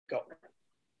Go.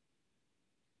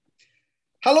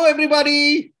 Hello,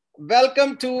 everybody.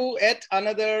 Welcome to yet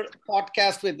another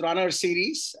podcast with Runner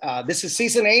series. This is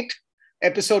season 8,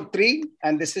 episode 3,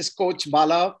 and this is Coach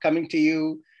Bala coming to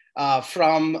you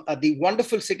from the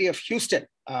wonderful city of Houston.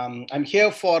 I'm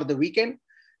here for the weekend,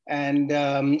 and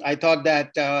I thought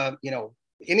that,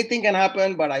 anything can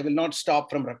happen, but I will not stop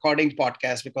from recording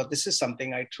podcasts because this is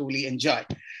something I truly enjoy.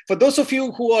 For those of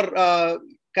you who are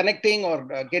connecting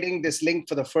or getting this link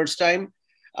for the first time,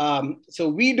 so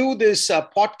we do this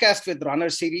podcast with Runner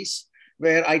series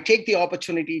where I take the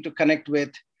opportunity to connect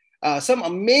with some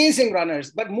amazing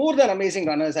runners, but more than amazing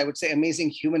runners, I would say amazing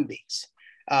human beings,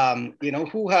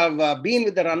 who have been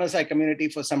with the Runners High community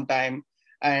for some time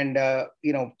and,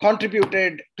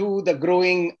 contributed to the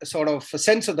growing sort of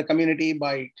sense of the community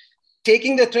by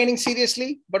taking their training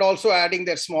seriously, but also adding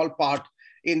their small part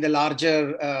in the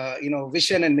larger,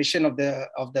 vision and mission of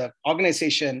the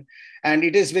organization. And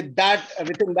it is within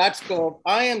that scope,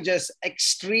 I am just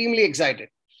extremely excited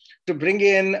to bring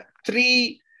in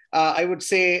 3, I would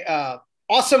say,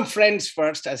 awesome friends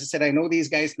first. As I said, I know these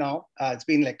guys now. It's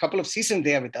been like a couple of seasons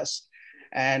there with us.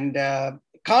 And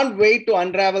can't wait to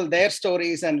unravel their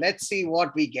stories and let's see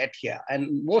what we get here.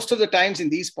 And most of the times in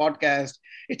these podcasts,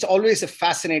 it's always a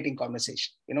fascinating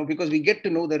conversation, because we get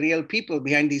to know the real people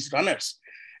behind these runners.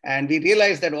 And we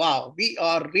realize that, wow, we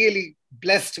are really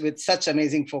blessed with such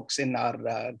amazing folks in our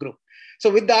group. So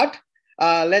with that,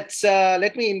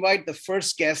 let me invite the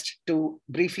first guest to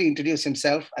briefly introduce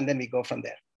himself, and then we go from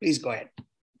there. Please go ahead.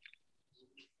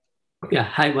 Yeah,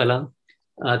 hi, Bala.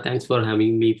 Thanks for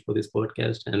having me for this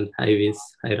podcast. And hi, Viz.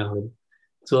 Hi, Rahul.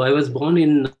 So I was born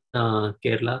in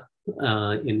Kerala,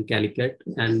 in Calicut,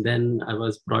 and then I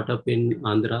was brought up in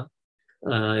Andhra.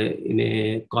 In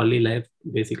a colony life.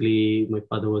 Basically, my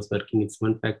father was working in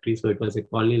cement factory, so it was a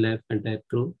colony life entire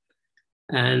through.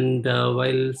 And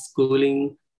while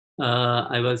schooling,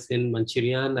 I was in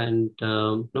Mancherial, and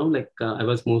I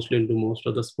was mostly into most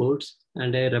of the sports,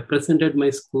 and I represented my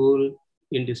school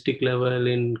in district level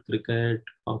in cricket,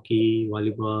 hockey,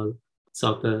 volleyball,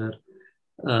 soccer.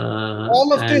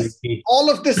 All of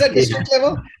this at district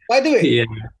level. By the way,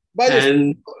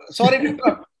 sorry to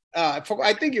interrupt.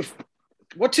 I think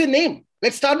what's your name?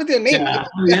 Let's start with your name.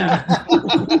 Yeah.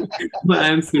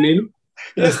 I'm Sunil.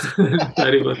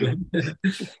 Sorry about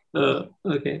that.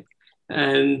 Okay.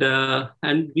 And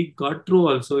we got through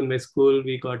also in my school.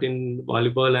 We got in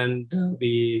volleyball, and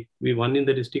we won in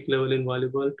the district level in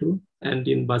volleyball too, and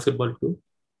in basketball too.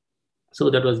 So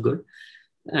that was good.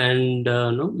 And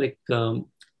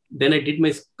then I did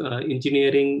my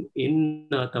engineering in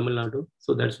Tamil Nadu.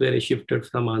 So that's where I shifted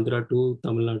from Andhra to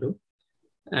Tamil Nadu.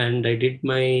 And I did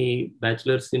my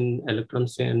bachelor's in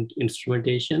electronics and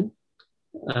instrumentation,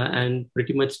 and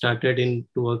pretty much started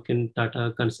to work in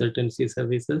Tata Consultancy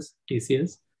Services,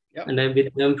 TCS. Yep. And I'm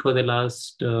with them for the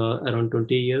last around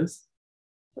 20 years.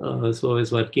 So I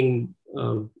was working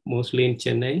mostly in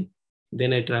Chennai.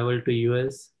 Then I traveled to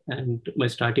US, and my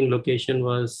starting location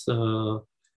was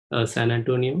San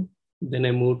Antonio. Then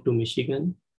I moved to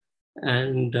Michigan.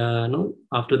 And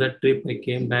after that trip, I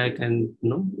came back, and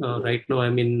right now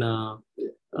I'm in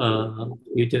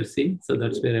New Jersey. So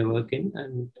that's where I work in,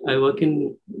 and I work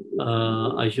in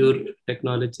Azure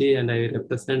technology, and I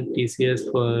represent TCS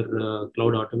for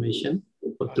cloud automation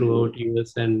throughout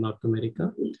US and North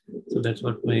America. So that's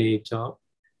what my job.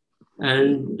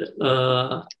 And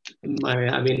I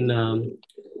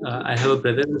have a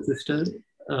brother and sister.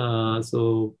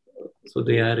 So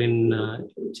they are in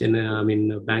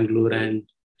Chennai, Bangalore and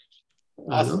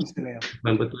awesome.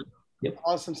 Coimbatore. Yep.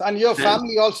 Awesome. And your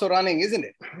family also running, isn't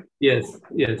it? Yes.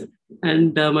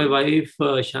 And my wife,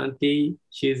 Shanti,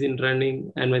 she's in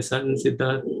running, and my son,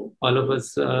 Siddharth, all of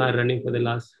us are running for the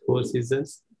last 4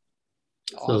 seasons.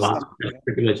 Awesome. So that's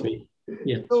pretty much me.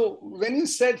 Yeah. So when you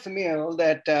said, Sunil,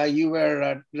 that you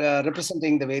were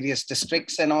representing the various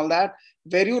districts and all that,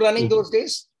 were you running those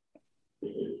days?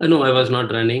 No, I was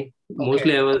not running. Okay.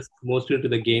 Mostly I was into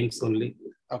the games only.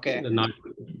 Okay. Not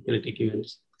athletic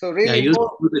events. So really, I used to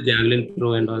do the javelin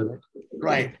throw and all that.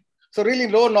 Right. So really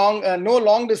no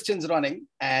long distance running,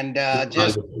 and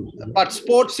but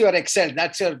sports you are excelled.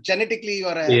 That's genetically you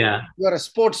are a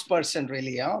sports person,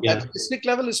 really. Yeah. That district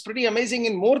level is pretty amazing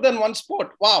in more than one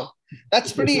sport. Wow,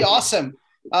 that's pretty awesome.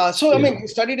 You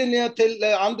studied in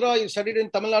Andhra, you studied in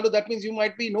Tamil Nadu. That means you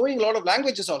might be knowing a lot of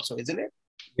languages also, isn't it?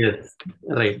 Yes,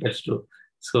 right. That's true.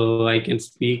 So I can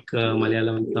speak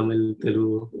Malayalam, Tamil,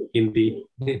 Telugu, Hindi.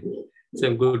 So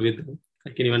I'm good with them.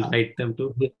 I can even write them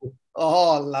too.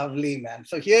 Oh, lovely, man.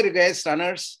 So here you guys,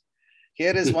 runners.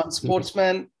 Here is one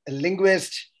sportsman, a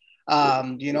linguist,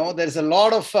 There's a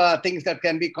lot of things that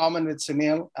can be common with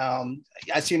Sunil.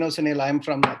 As you know, Sunil, I'm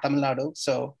from Tamil Nadu,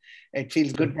 so it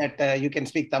feels good that you can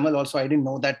speak Tamil also. I didn't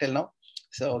know that till now.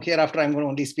 So hereafter, I'm going to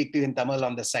only speak to you in Tamil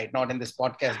on the site, not in this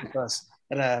podcast, because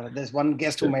there's one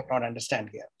guest who might not understand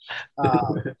here.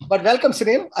 But welcome,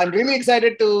 Sunil. I'm really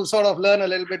excited to sort of learn a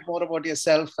little bit more about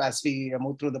yourself as we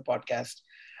move through the podcast.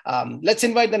 Let's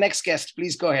invite the next guest.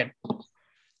 Please go ahead.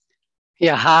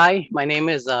 Yeah, hi. My name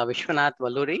is Vishwanath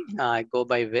Valluri. I go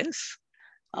by Viz.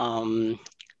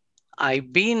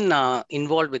 I've been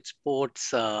involved with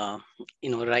sports,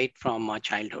 right from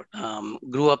childhood.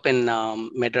 Grew up in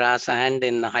Madras and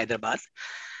in Hyderabad.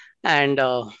 And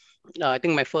I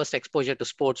think my first exposure to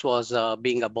sports was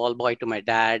being a ball boy to my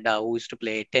dad, who used to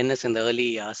play tennis in the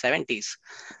early 70s.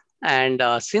 And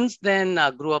since then, I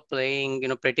grew up playing,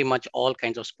 pretty much all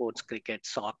kinds of sports, cricket,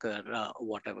 soccer,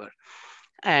 whatever.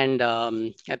 And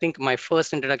I think my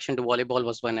first introduction to volleyball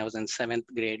was when I was in 7th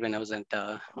grade, when I was at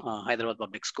Hyderabad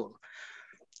Public School.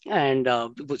 And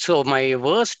so my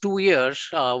worst 2 years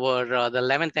were the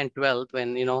 11th and 12th,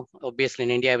 when, obviously in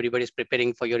India, everybody's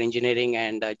preparing for your engineering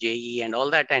and JE and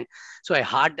all that. And so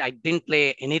I didn't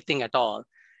play anything at all.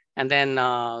 And then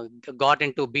got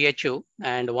into BHU.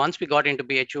 And once we got into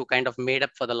BHU, kind of made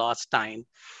up for the lost time,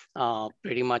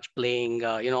 pretty much playing,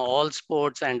 all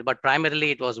sports. But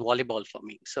primarily it was volleyball for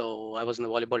me. So I was in the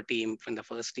volleyball team in the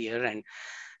first year,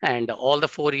 and all the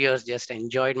 4 years just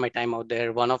enjoyed my time out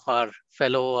there. One of our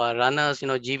fellow runners,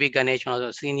 GV Ganesh, one of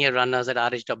the senior runners at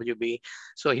RHWB.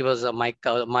 So he was my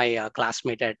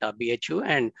classmate at BHU,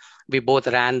 and we both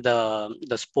ran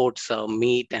the sports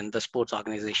meet and the sports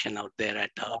organization out there at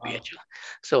BHU.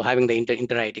 So having the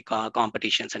inter-IT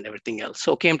competitions and everything else.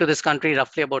 So came to this country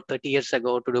roughly about 30 years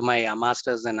ago to do my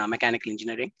master's in mechanical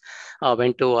engineering.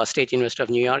 Went to State University of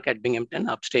New York at Binghamton,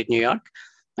 upstate New York.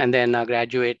 And then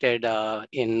graduated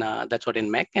in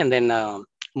MEC, and then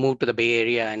moved to the Bay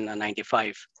Area in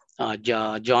 95.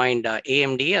 Joined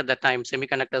AMD. At that time,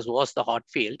 semiconductors was the hot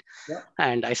field,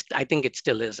 and I think it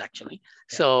still is actually.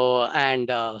 So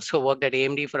worked at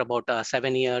AMD for about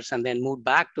 7 years, and then moved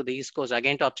back to the East Coast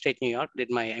again to upstate New York.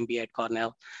 Did my MBA at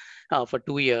Cornell for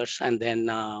 2 years, and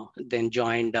then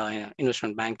joined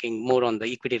investment banking, more on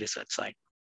the equity research side.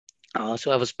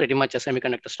 So I was pretty much a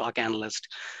semiconductor stock analyst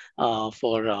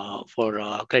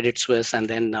for Credit Suisse, and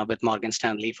then with Morgan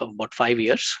Stanley for about 5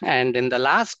 years. And in the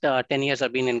last 10 years,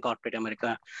 I've been in corporate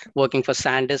America, working for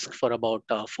SanDisk for about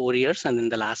 4 years. And in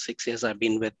the last 6 years, I've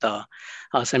been with a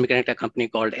semiconductor company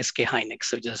called SK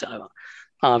Hynix,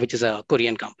 which is a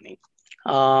Korean company.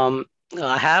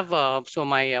 I have so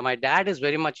my dad is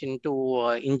very much into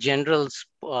in general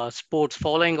sports,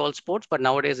 following all sports, but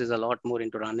nowadays is a lot more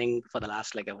into running for the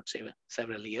last, I would say,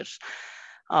 several years.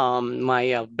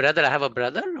 My brother, I have a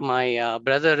brother. My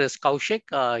brother is Kaushik.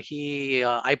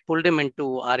 I pulled him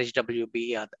into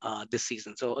RHWB this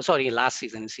season. So sorry, last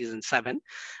season, season 7.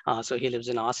 So he lives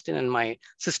in Austin, and my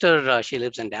sister, she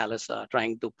lives in Dallas,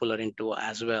 trying to pull her into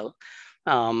as well.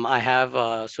 I have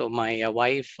my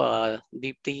wife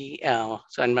Deepthi.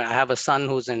 And I have a son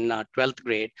who's in 12th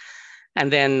grade,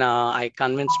 and then I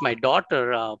convinced my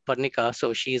daughter Parnika.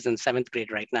 So she's in 7th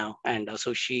grade right now, and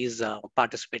so she's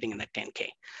participating in the 10K.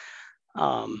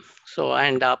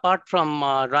 And apart from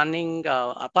running,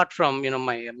 apart from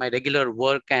my regular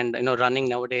work and running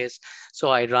nowadays, so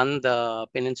I run the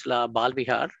Peninsula Bal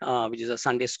Vihar, which is a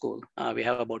Sunday school. We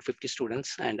have about 50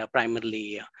 students, and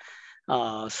primarily.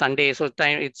 Sunday, so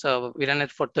we run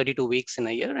it for 32 weeks in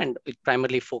a year, and it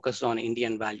primarily focuses on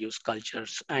Indian values,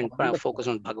 cultures, and focus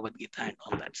on Bhagavad Gita and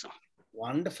all that. So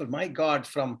wonderful, my God!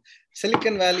 From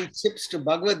Silicon Valley chips to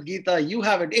Bhagavad Gita, you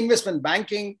have it. Investment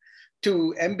banking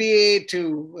to MBA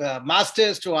to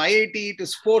masters to IIT to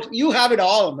sport, you have it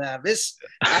all, man. It's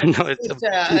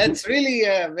really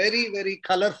a very, very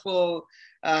colorful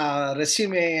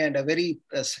resume, and a very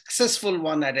successful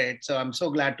one at it. So I'm so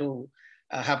glad to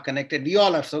have connected. We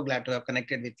all are so glad to have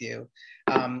connected with you.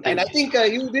 And I think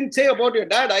you didn't say about your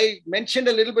dad. I mentioned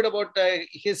a little bit about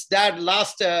his dad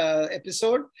last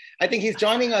episode. I think he's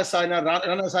joining us in a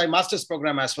Runner's High Master's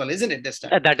program as well, isn't it, this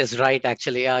time? That is right,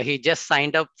 actually. He just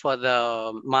signed up for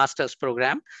the Master's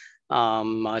program.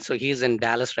 So he's in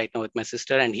Dallas right now with my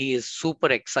sister, and he is super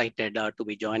excited to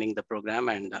be joining the program.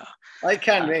 And I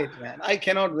can't wait, man. I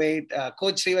cannot wait.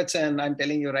 Coach Srivatsan, I'm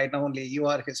telling you right now, only you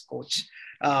are his coach.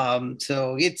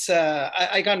 So it's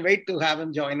I can't wait to have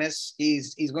him join us.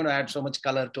 He's going to add so much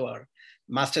color to our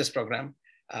master's program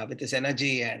with his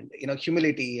energy and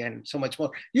humility and so much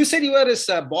more. You said you were his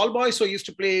ball boy, so you used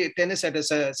to play tennis at a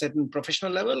certain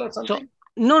professional level or something?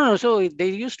 No. So there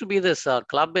used to be this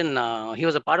club in. He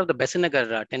was a part of the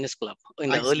Besinagar tennis club in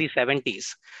the I see. early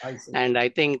 70s, I see. and I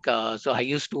think so. I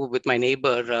used to with my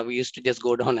neighbor. We used to just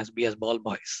go down as be as ball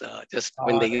boys, just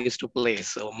when they Got it. used to play.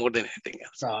 So more than anything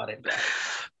else. Got it. Got it.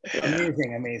 Yeah.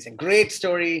 Amazing. Amazing. Great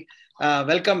story.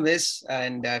 Welcome, Viz,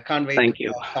 and can't wait to Thank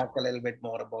you. talk a little bit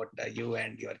more about you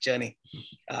and your journey.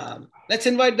 Let's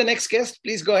invite the next guest.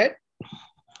 Please go ahead.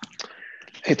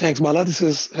 Hey, thanks, Bala.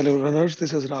 Hello, runners.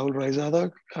 This is Rahul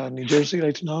Raizada, New Jersey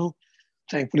right now.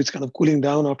 Thankfully, it's kind of cooling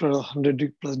down after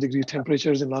 100+ degree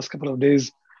temperatures in the last couple of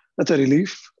days. That's a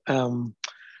relief. So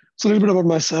a little bit about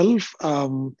myself.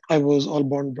 I was all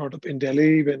born, brought up in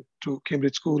Delhi, went to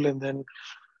Cambridge School, and then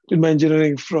did my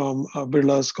engineering from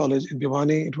Birla's College in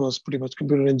Bhiwani. It was pretty much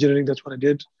computer engineering. That's what I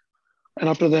did. And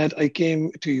after that, I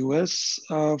came to US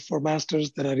for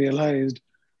masters. Then I realized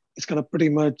it's kind of pretty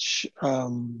much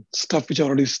stuff which I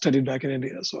already studied back in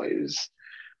India. So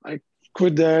I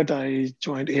quit that. I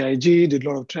joined AIG, did a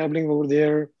lot of traveling over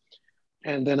there.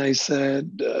 And then I said,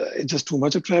 it's just too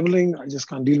much of traveling. I just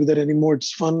can't deal with that anymore.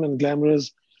 It's fun and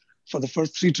glamorous for the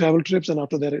first 3 travel trips. And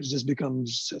after that, it just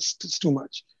becomes it's too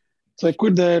much. So I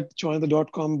quit that, joined the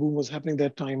dot-com boom was happening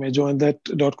that time. I joined that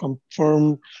dot-com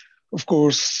firm. Of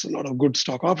course, a lot of good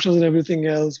stock options and everything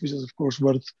else, which is of course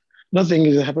worth nothing.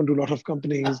 It happened to a lot of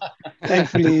companies.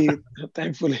 thankfully,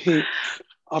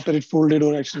 after it folded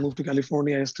or actually moved to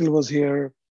California, I still was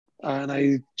here, and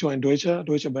I joined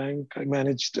Deutsche Bank. I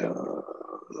managed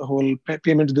the whole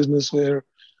payments business where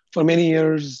for many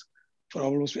years, for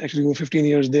almost actually over 15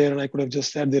 years there, and I could have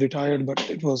just sat there retired, but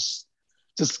it was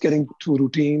just getting too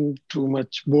routine, too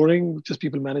much boring, just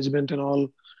people management and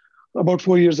all. About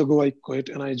 4 years ago, I quit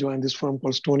and I joined this firm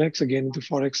called StoneX, again into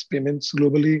Forex payments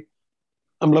globally.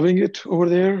 I'm loving it over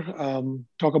there.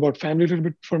 Talk about family a little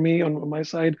bit for me on my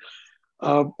side.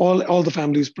 All the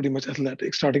family is pretty much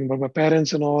athletic, starting by my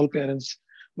parents and all parents.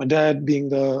 My dad being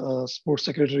the sports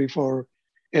secretary for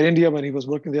Air India when he was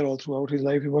working there all throughout his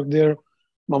life. He worked there.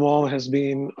 My mom has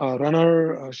been a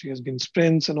runner. She has been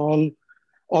sprints and all,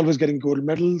 always getting gold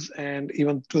medals, and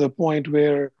even to the point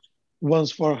where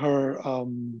once for her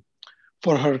in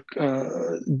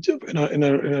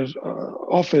her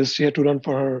office, she had to run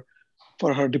for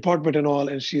her department and all,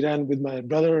 and she ran with my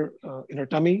brother in her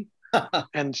tummy,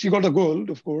 and she got the gold,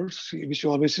 of course, which she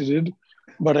always did.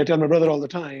 But I tell my brother all the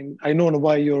time, I know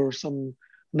why you're some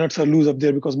nuts are loose up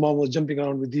there because mom was jumping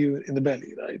around with you in the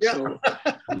belly, right? Yeah.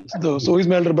 So he's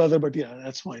my elder brother, but yeah,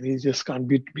 that's fine. He just can't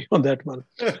beat me on that one.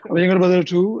 My younger brother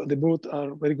too. They both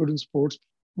are very good in sports.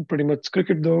 Pretty much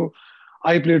cricket though.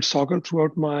 I played soccer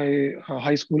throughout my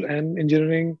high school and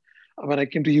engineering. When I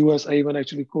came to US, I even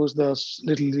actually coached the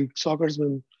little league soccer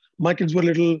when my kids were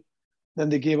little. Then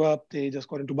they gave up. They just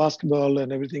got into basketball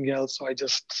and everything else. So I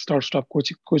just stopped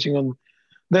coaching on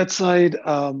that side.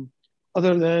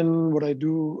 Other than what I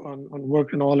do on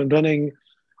work and all and running,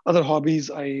 other hobbies,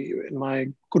 in my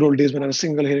good old days when I was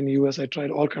single here in the US, I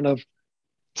tried all kind of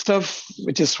stuff,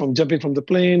 which is from jumping from the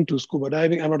plane to scuba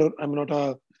diving. I'm not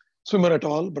a swimmer at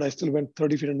all, but I still went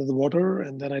 30 feet under the water.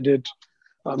 And then I did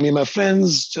me and my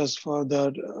friends just for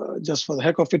the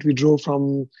heck of it. We drove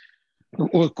from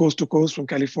coast to coast from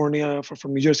California,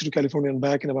 from New Jersey to California and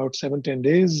back in about 7-10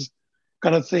 days,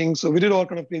 kind of thing. So we did all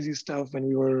kind of crazy stuff when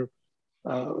we were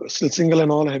still single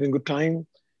and all, having good time.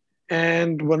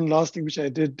 And one last thing which I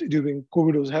did during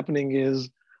COVID was happening is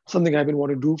something I've been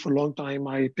wanting to do for a long time.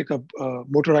 I pick up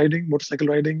motorcycle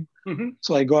riding. Mm-hmm.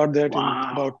 So I got that in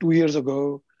Wow. about 2 years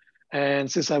ago.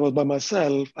 And since I was by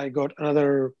myself, I got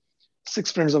another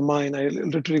 6 friends of mine. I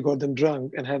literally got them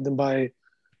drunk and have them buy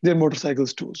their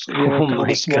motorcycles too. So we have a Oh kind of a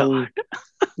my small God.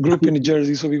 group in New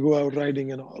Jersey. So we go out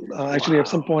riding and all. Actually, at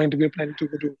some Wow. point, we're planning to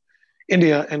go to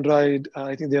India and ride.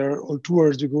 I think there are all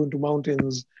tours. You go into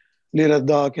mountains, Leh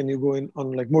Ladakh, and you go in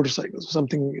on like motorcycles.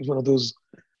 Something is one of those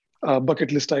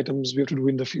bucket list items we have to do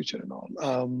in the future and all.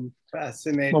 My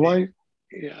Fascinating. wife,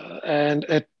 yeah, and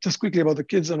just quickly about the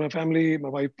kids and my family. My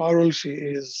wife Parul,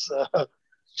 she's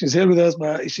here with us,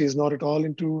 but she is not at all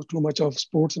into too much of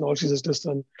sports and all. She's just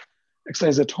done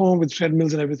exercise at home with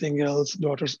treadmills and everything else.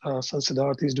 Daughter's son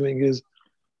Siddharth is doing his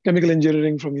chemical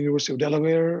engineering from University of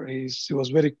Delaware. He was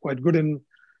very quite good in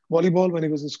volleyball when he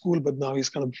was in school, but now he's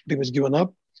kind of pretty much given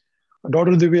up. My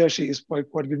daughter Divya, she is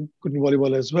quite good in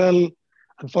volleyball as well.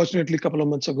 Unfortunately, a couple of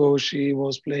months ago, she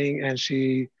was playing and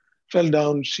she fell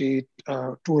down. She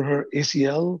tore her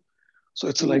ACL. So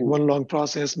it's like Ooh. one long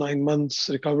process, 9 months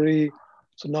recovery.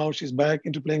 So now she's back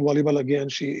into playing volleyball again.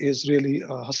 She is really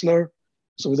a hustler.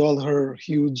 So with all her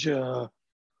huge,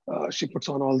 she puts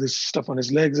on all this stuff on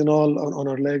his legs and all on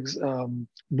her legs,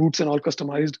 boots and all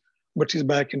customized. But she's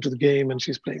back into the game and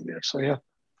she's playing there. So yeah,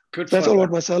 Good That's for all that.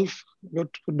 about myself. Good,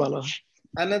 Bala.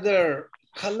 Another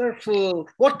colorful.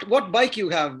 What bike you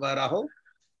have, Rahul?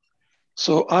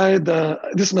 So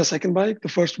this is my second bike. The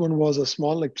first one was a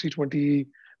small, like 320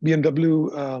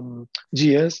 BMW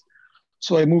GS.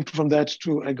 So I moved from that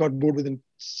to, I got bored within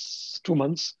 2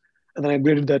 months, and then I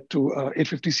upgraded that to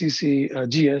 850cc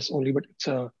GS only, but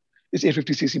it's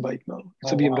 850cc bike now.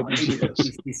 It's a Oh wow, BMW GS.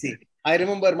 850cc. I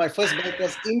remember my first bike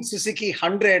was in Suzuki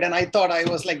 100, and I thought I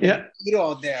was like the Yeah.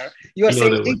 hero out there. You are You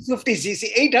know saying that one.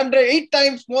 850cc, 800, 8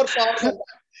 times more power than that.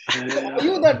 So are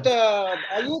you that?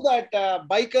 Are you that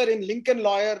biker in Lincoln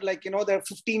Lawyer? Like there are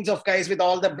 15s of guys with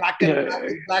all the black and Yeah.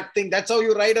 black thing. That's how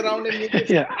you ride around in New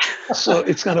Jersey. Yeah. So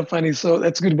it's kind of funny. So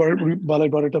that's good. Bala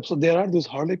brought it up. So there are those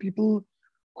Harley people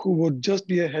who would just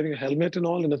be having a helmet and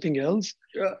all and nothing else.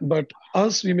 Yeah. But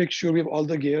us, we make sure we have all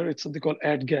the gear. It's something called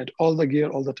get all the gear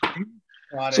all the time.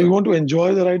 Got So we it. want to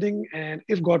enjoy the riding. And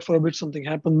if God forbid something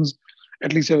happens,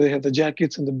 at least they have the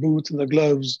jackets and the boots and the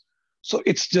gloves. So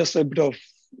it's just a bit of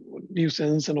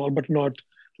nuisance and all, but not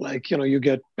like, you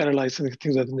get paralyzed and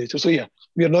things of that nature. So yeah,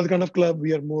 we are not the kind of club.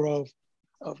 We are more of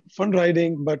fun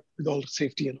riding, but with all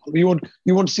safety and all.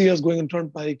 You won't see us going on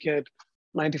turnpike at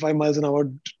 95 miles an hour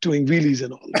doing wheelies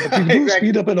and all. But we do Exactly.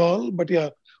 speed up and all. But yeah,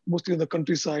 mostly on the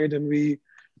countryside, and we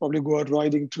probably go out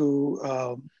riding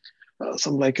to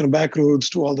some back roads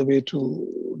to all the way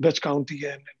to Dutch County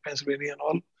and Pennsylvania and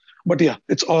all. But yeah,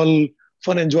 it's all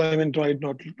fun enjoyment ride,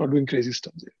 not doing crazy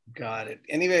stuff there. Got it.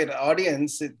 Anyway, the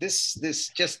audience,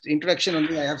 this just introduction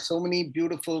only. I have so many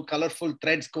beautiful, colorful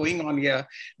threads going on here.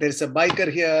 There's a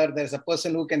biker here. There's a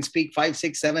person who can speak 5,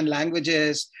 6, 7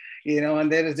 languages.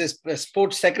 And there is this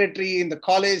sports secretary in the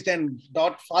college. Then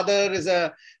father is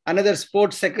another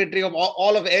sports secretary of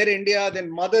all of Air India.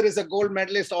 Then mother is a gold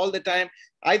medalist all the time.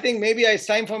 I think maybe it's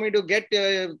time for me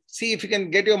to see if you can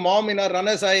get your mom in a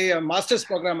runner's high master's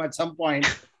program at some point.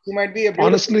 She might be a beautiful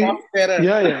Honestly, parent.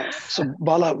 yeah. So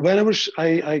Bala, whenever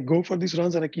I go for these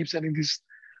runs and I keep sending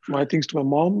my things to my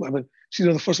mom, I mean, she's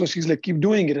the first one. She's like, keep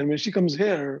doing it. And when she comes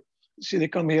here, they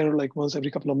come here like once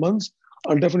every couple of months.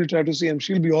 I'll definitely try to see, and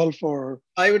she'll be all for.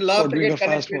 I would love to doing get a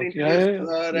fast connected, work. introduced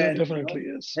to her, Yeah, and definitely,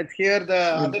 yes. let's hear the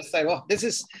other side. Oh, this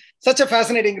is such a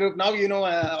fascinating group. Now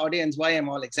audience, why I'm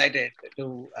all excited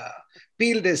to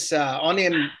peel this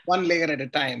onion one layer at a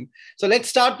time. So let's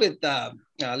start with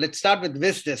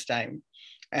Viz this time.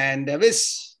 And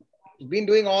Viz, you've been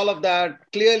doing all of that.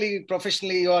 Clearly,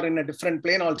 professionally, you are in a different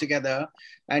plane altogether,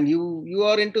 and you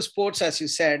are into sports, as you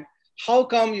said. How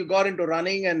come you got into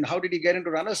running, and how did you get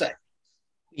into runner's high?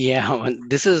 Yeah,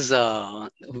 this is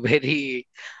very.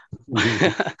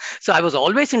 So I was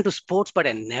always into sports, but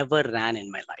I never ran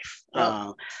in my life.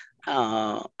 Yeah.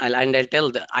 I'll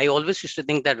tell I always used to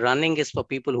think that running is for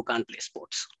people who can't play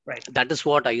sports. Right. That is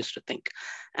what I used to think.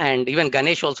 And even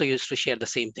Ganesh also used to share the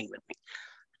same thing with me.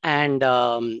 And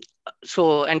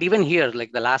and even here,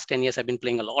 like the last 10 years, I've been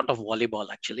playing a lot of volleyball,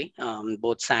 actually,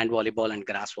 both sand volleyball and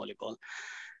grass volleyball.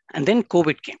 And then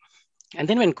COVID came. And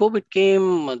then when COVID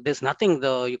came, there's nothing,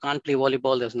 you can't play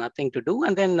volleyball, there's nothing to do.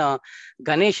 And then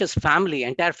Ganesh's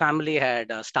entire family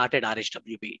had started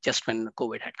RHWB just when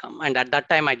COVID had come. And at that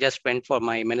time, I just went for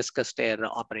my meniscus tear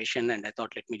operation, and I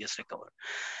thought, let me just recover.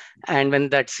 And when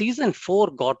that season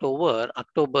 4 got over,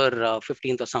 October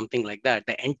 15th or something like that,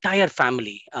 the entire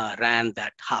family ran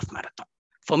that half marathon.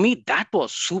 For me, that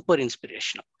was super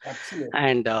inspirational. Absolutely.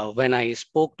 And when I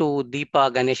spoke to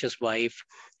Deepa, Ganesh's wife,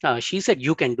 she said,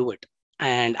 you can do it.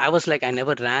 And I was like, I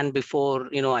never ran before,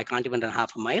 I can't even run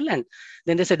half a mile. And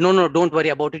then they said, no, don't worry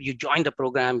about it. You join the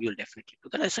program, you'll definitely do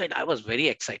that. I said, I was very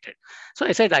excited. So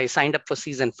I said, I signed up for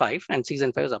season 5, and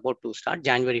season 5 was about to start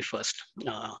January 1st.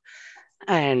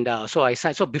 So I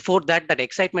signed. So before that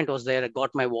excitement was there. I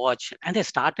got my watch, and I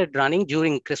started running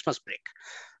during Christmas break.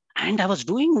 And I was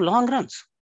doing long runs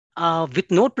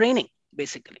with no training,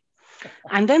 basically.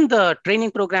 And then the training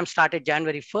program started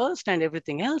January 1st and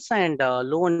everything else. And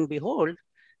lo and behold,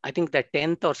 I think the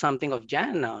 10th or something of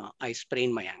Jan, I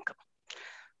sprained my ankle.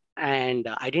 And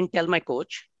I didn't tell my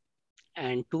coach.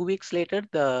 And 2 weeks later,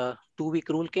 the 2-week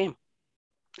rule came,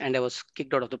 and I was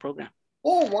kicked out of the program.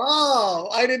 Oh, wow.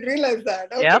 I didn't realize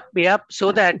that. Okay. Yep.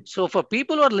 So for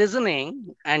people who are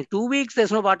listening, and 2 weeks,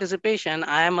 there's no participation,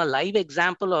 I am a live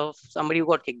example of somebody who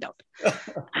got kicked out.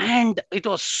 And it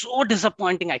was so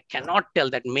disappointing. I cannot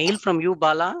tell that mail from you,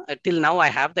 Bala. Till now, I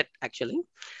have that actually.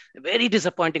 very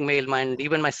disappointing mail.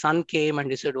 Even my son came and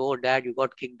he said, "Oh, Dad, you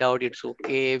got kicked out. It's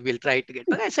okay. We'll try to get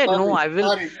back." I said, "No, I will."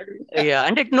 Sorry. Yeah,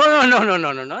 and it, no.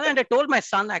 And I told my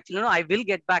son, actually, no, I will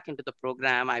get back into the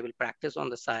program. I will practice on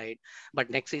the side, but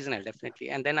next season I'll definitely.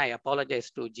 And then I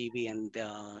apologized to GB and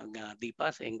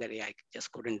Deepa, saying that, yeah, I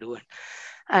just couldn't do it.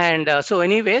 And so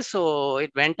anyway, so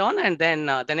it went on, and then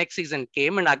the next season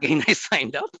came, and again I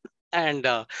signed up, and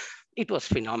it was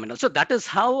phenomenal. So that is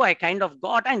how I kind of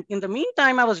got. And in the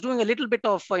meantime, I was doing a little bit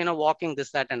of walking,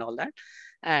 this, that, and all that,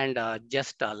 and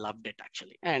just loved it,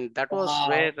 actually. And that was Wow.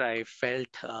 where I felt,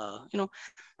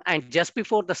 and just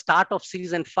before the start of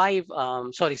season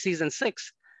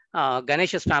 6.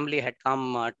 Ganesh's family had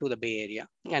come to the Bay Area,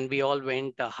 and we all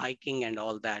went hiking and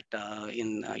all that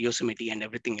in Yosemite and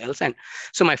everything else. And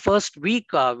so my first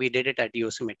week, we did it at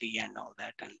Yosemite and all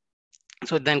that. And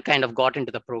so then kind of got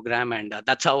into the program, and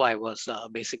that's how I was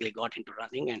basically got into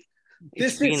running. And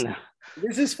it's This is been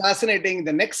this is fascinating.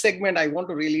 The next segment, I want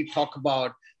to really talk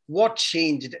about what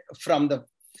changed from the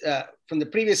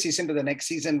previous season to the next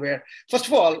season. Where, first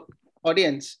of all,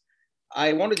 audience,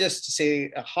 I want to just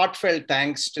say a heartfelt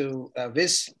thanks to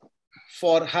Viz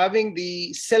for having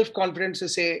the self-confidence to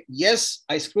say, yes,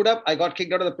 I screwed up, I got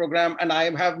kicked out of the program, and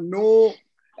I have no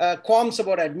qualms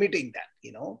about admitting that,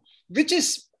 which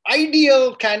is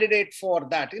ideal candidate for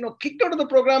that. Kicked out of the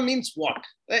program means what?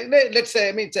 Let's say,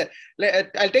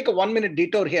 I'll take a 1-minute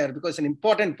detour here because it's an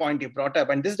important point you brought up.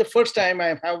 And this is the first time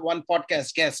I have one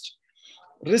podcast guest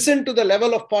risen to the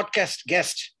level of podcast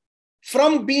guest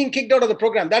from being kicked out of the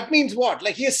program. That means what?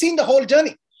 Like, he has seen the whole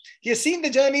journey. He has seen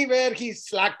the journey where he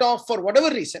slacked off for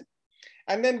whatever reason,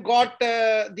 and then got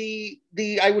the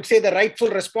I would say the rightful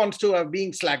response to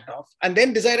being slacked off, and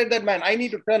then decided that, man, I need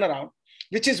to turn around,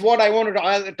 which is what I wanted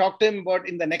to talk to him about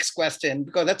in the next question,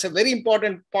 because that's a very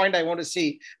important point I want to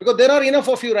see, because there are enough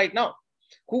of you right now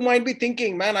who might be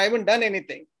thinking, man, I haven't done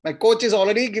anything. My coach is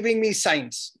already giving me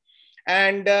signs.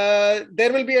 And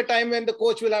there will be a time when the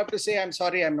coach will have to say, I'm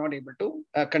sorry, I'm not able to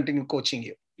continue coaching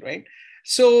you, right?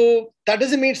 So that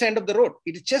doesn't mean it's the end of the road.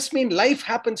 It just means life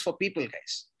happens for people,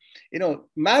 guys.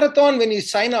 Marathon, when you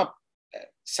signing up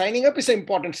is an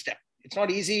important step. It's not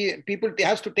easy. People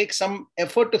have to take some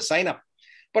effort to sign up.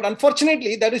 But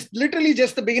unfortunately, that is literally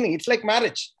just the beginning. It's like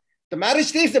marriage. The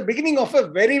marriage day is the beginning of a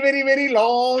very, very, very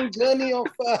long journey of,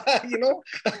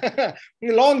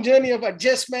 long journey of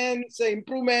adjustments,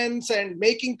 improvements, and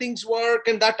making things work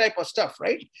and that type of stuff,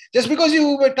 right? Just because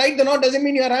you tied the knot doesn't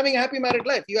mean you are having a happy married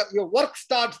life. Your work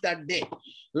starts that day.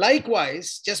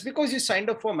 Likewise, just because you signed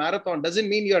up for a marathon doesn't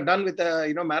mean you're done with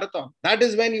a marathon. That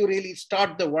is when you really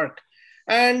start the work.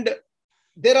 And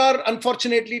there are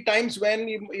unfortunately times when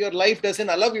your life doesn't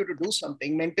allow you to do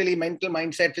something mentally, mental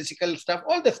mindset, physical stuff,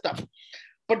 all the stuff.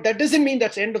 But that doesn't mean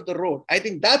that's the end of the road. I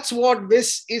think that's what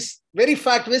Viz is. Very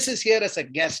fact, Viz is here as a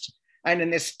guest and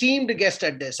an esteemed guest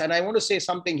at this. And I want to say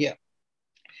something here.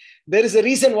 There is a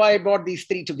reason why I brought these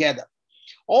three together.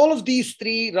 All of these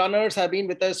three runners have been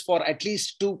with us for at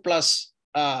least 2+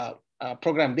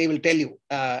 program. They will tell you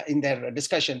in their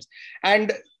discussions.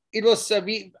 And it was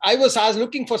I was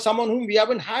looking for someone whom we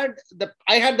haven't had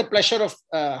I had the pleasure of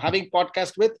having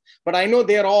podcast with, but I know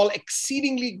they're all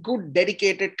exceedingly good,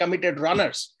 dedicated, committed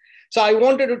runners. So I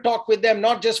wanted to talk with them,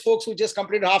 not just folks who just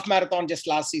completed half marathon just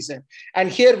last season. And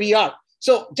here we are.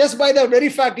 So just by the very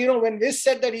fact, when Viz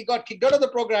said that he got kicked out of the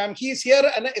program, he's here,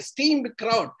 an esteemed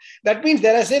crowd. That means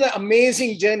there has been an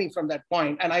amazing journey from that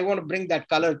point. And I want to bring that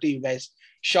color to you guys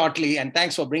shortly. And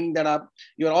thanks for bringing that up.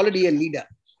 You're already a leader.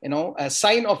 A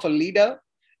sign of a leader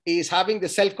is having the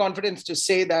self-confidence to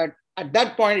say that at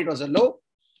that point it was a low,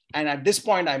 and at this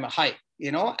point I'm a high.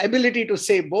 Ability to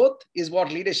say both is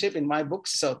what leadership in my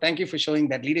books. So thank you for showing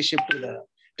that leadership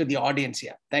to the audience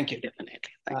here. Thank you.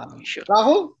 Definitely. Thank you. Sure.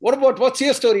 Rahul, what's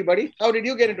your story, buddy? How did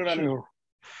you get into running?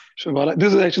 Sure, Bala.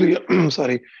 This is actually,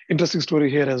 interesting story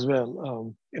here as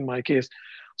well, in my case.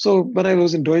 So when I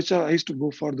was in Deutsche, I used to go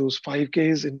for those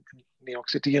 5Ks in New York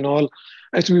City and all.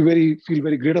 I used to feel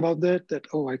very great about that,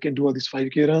 I can do all these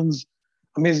 5K runs,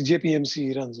 amazing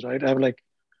JPMC runs, right? I have like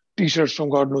t-shirts from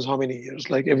God knows how many years.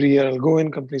 Like every year I'll go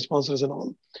in, company sponsors and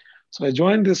all. So I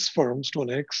joined this firm,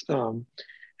 StoneX.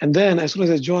 And then as soon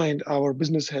as I joined, our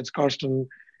business head, Karsten,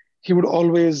 he would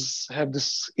always have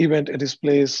this event at his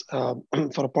place for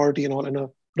a party and all, and a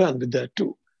run with that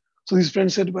too. So these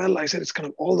friends said, well, I said, it's kind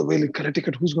of all the way in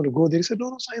Connecticut. Who's going to go there? He said,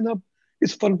 no, sign up.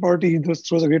 It's a fun party. He just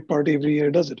throws a great party every year,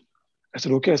 does it. I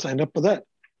said, okay, I signed up for that.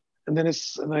 And then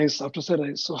it's nice after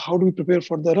said, so how do we prepare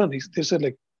for the run? They said,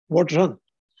 like, what run?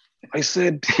 He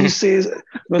says,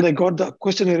 when I got the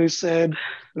questionnaire, he said,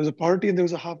 there was a party and there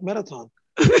was a half marathon.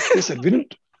 They said, we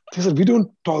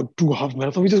don't do half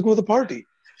marathon. We just go to the party.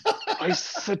 I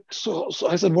said,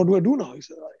 I said, what do I do now? He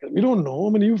said, we don't know. I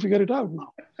mean, you figure it out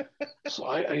now. So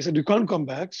I said, you can't come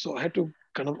back. So I had to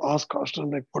kind of ask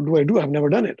Karsten, like, what do I do? I've never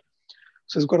done it.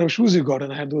 So he's, what kind of shoes you got?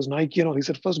 And I had those Nike and all. He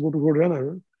said, first go to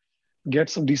Roadrunner, get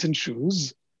some decent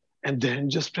shoes, and then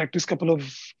just practice a couple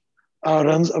of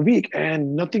runs a week.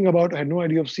 And nothing about, I had no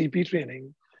idea of CP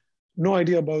training, no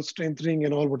idea about strengthening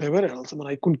and all, whatever else. I mean,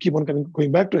 I couldn't keep on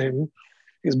going back to him,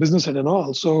 his business head and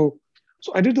all. So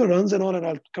I did the runs and all, and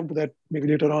I'll come to that maybe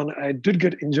later on. I did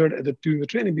get injured during the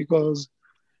training because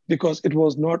it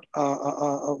was not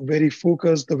very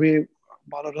focused the way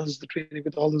Bala runs the training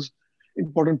with all those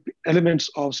important elements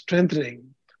of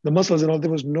strengthening the muscles and all.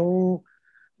 There was no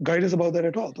guidance about that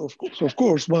at all. So of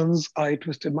course, once I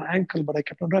twisted my ankle, but I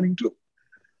kept on running too.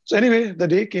 So anyway, the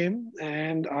day came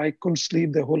and I couldn't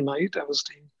sleep the whole night. I was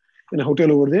staying in a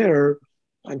hotel over there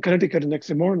in Connecticut. The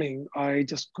next morning, I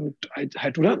just couldn't, I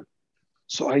had to run.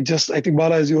 So I think,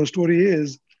 Bala, as your story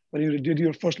is, when you did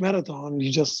your first marathon,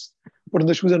 you just put on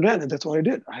the shoes and ran. And that's all I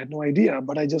did. I had no idea,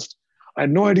 but I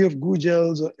had no idea of goo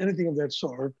gels or anything of that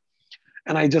sort.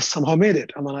 And I just somehow made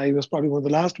it. I mean, I was probably one of the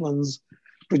last ones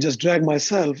to just drag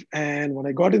myself. And when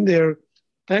I got in there,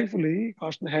 thankfully,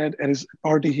 Karsten had at his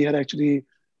party, he had actually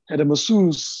had a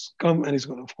masseuse come, and he's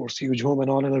got, of course, huge home and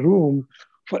all in a room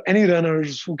for any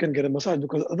runners who can get a massage,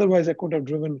 because otherwise I couldn't have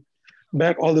driven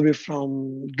back all the way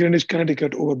from Greenwich,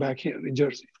 Connecticut over back here in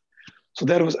Jersey. So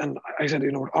that was, and I said,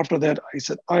 after that, I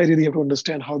said, I really have to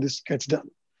understand how this gets done.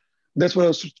 That's why I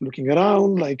was looking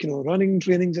around, like, running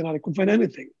trainings, and I couldn't find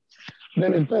anything.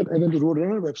 Then, in fact, I went to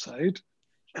Roadrunner website,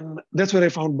 and that's where I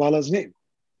found Bala's name.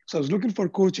 So I was looking for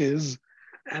coaches,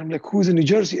 and I'm like, who's in New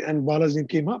Jersey? And Bala's name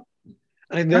came up.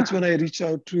 And that's when I reached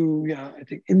out to, I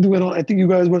think Indu and all. I think you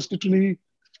guys was literally,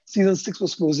 season 6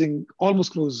 was closing,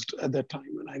 almost closed at that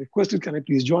time. And I requested, can I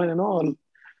please join and all? And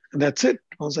that's it.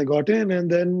 Once I got in, and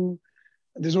then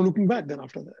there's no looking back then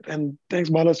after that. And thanks,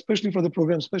 Bala, especially for the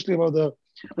program, especially about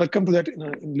I'll come to that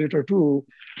in later too.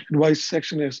 Advice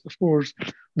section is, of course,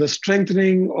 the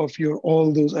strengthening of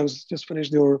all those. I was just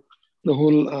finished the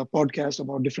whole podcast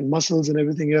about different muscles and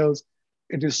everything else.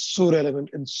 It is so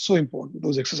relevant and so important,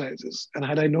 those exercises. And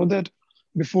had I known that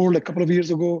before, like a couple of years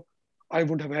ago, I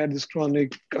wouldn't have had this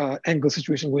chronic ankle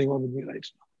situation going on with me right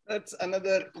now. That's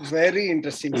another very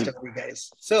interesting story,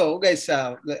 guys. So, guys,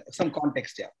 some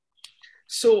context here.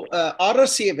 So,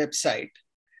 RRCA website,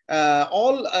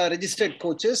 all registered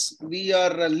coaches, we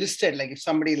are listed. Like if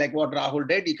somebody, like what Rahul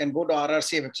did, you can go to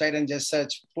RRCA website and just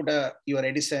search, put your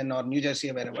Edison or New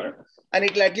Jersey or wherever, and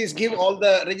it will at least give all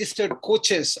the registered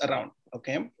coaches around.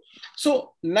 Okay.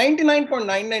 So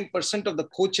 99.99% of the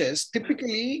coaches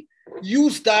typically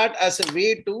use that as a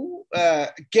way to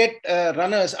get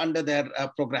runners under their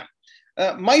program.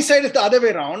 My side is the other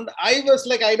way around. I was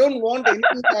like, I don't want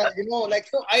anything,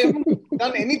 I haven't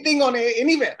done anything on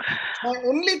anywhere. My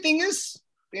only thing is,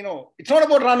 it's not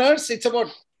about runners. It's about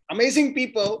amazing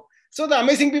people. So the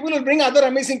amazing people will bring other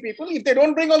amazing people. If they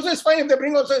don't bring also, it's fine. If they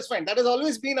bring also, it's fine. That has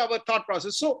always been our thought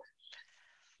process. So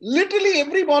literally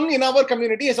everyone in our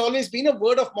community has always been a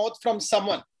word of mouth from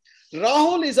someone.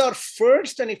 Rahul is our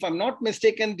first, and if I'm not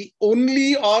mistaken, the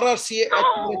only RRCA.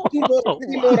 Two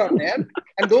more are there,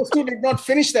 and those two did not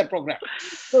finish their program.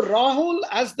 So Rahul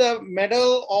has the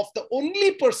medal of the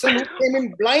only person who came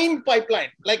in blind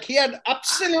pipeline. Like he had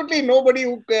absolutely nobody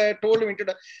who told him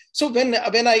into. So when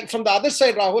I, from the other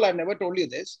side, Rahul, I've never told you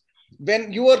this.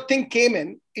 When your thing came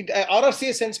in,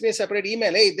 RRCA sends me a separate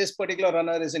email. Hey, this particular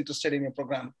runner is interested in your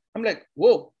program. I'm like,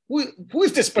 whoa, who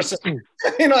is this person?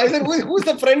 I said, who's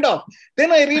the friend of?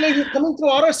 Then I realized he's coming through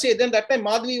RRCA. Then that time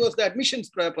Madhvi was the admissions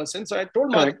person. So I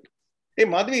told Madhvi, hey,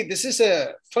 Madhvi, this is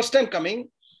a first time coming.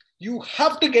 You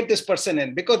have to get this person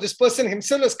in because this person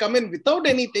himself has come in without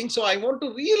anything. So I want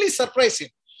to really surprise him,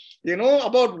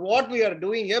 about what we are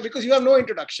doing here because you have no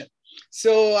introduction.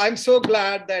 So I'm so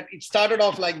glad that it started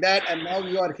off like that. And now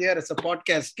you are here as a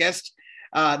podcast guest.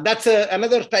 That's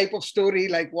another type of story,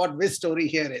 like what this story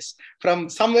here is from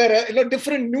somewhere,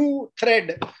 different new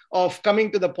thread of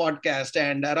coming to the podcast.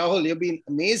 And Rahul, you've been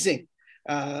amazing.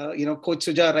 Coach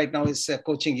Suja right now is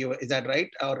coaching you. Is that right?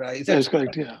 Or is that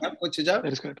correct? Yeah. Coach Suja?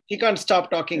 That is correct. He can't stop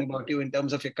talking about you in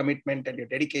terms of your commitment and your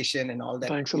dedication and all that.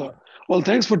 Thanks a lot. Well,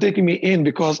 thanks for taking me in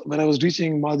because when I was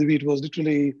reaching Madhvi, it was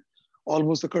literally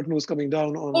almost the curtain was coming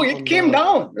down. It came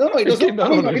down. No, it was not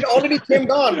coming down. It already came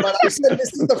down. But I said,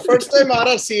 this is the first time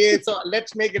RRCA, so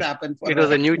let's make it happen. It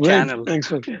was a new channel. Thanks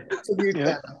for it's a new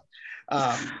channel.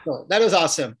 So that was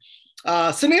awesome.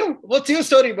 Sunil, what's your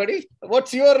story, buddy?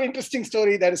 What's your interesting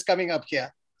story that is coming up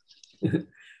here?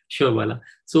 Sure, Bala.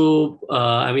 So,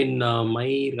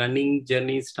 my running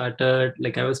journey started,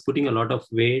 like I was putting a lot of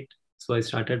weight. So I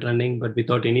started running, but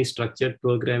without any structured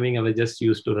programming. I was just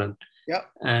used to run. Yeah.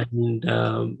 And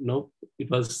no, it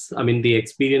was, I mean, the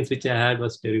experience which I had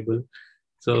was terrible.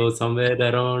 So somewhere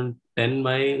around 10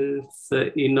 miles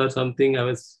in or something,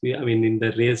 in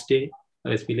the race day, I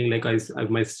was feeling like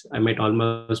I might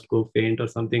almost go faint or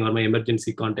something, or my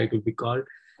emergency contact will be called.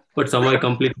 But somehow I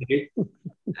completed it.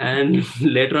 And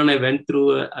later on, I went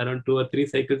through around 2 or 3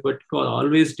 cycles, but it was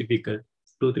always difficult.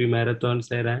 2, 3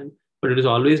 marathons I ran, but it was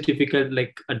always difficult.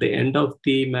 Like at the end of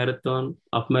the marathon,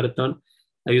 half marathon,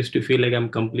 I used to feel like I'm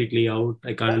completely out.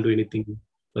 I can't do anything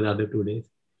for the other 2 days.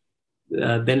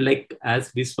 Then, like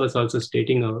as this was also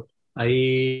stating out,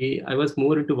 I was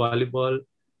more into volleyball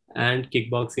and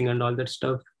kickboxing and all that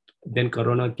stuff. Then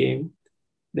Corona came.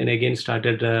 Then again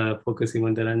started focusing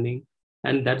on the running,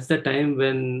 and that's the time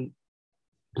when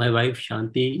my wife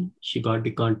Shanti, she got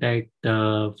the contact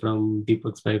from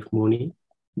Deepak's wife Moni.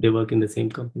 They work in the same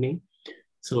company.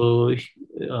 So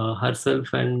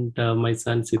herself and my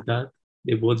son Siddharth,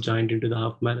 they both joined into the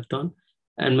half marathon.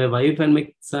 And my wife and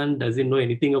my son doesn't know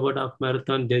anything about half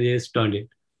marathon. They just joined it.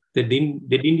 They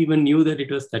didn't even knew that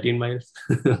it was 13 miles,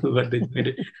 but they joined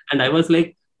it. And I was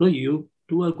like, no, you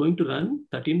two are going to run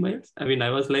 13 miles. I mean, I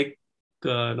was like,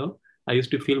 no. I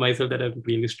used to feel myself that I'm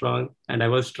really strong, and I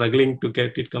was struggling to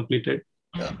get it completed.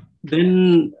 Yeah.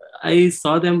 Then I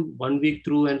saw them 1 week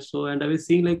through, and I was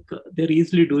seeing like they're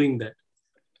easily doing that.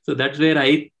 So that's where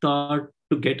I thought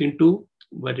to get into,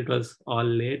 but it was all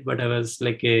late. But I was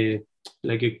like you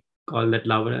call that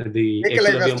lava, the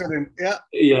Eklavya student. Yeah.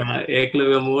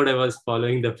 Eklavya mode. I was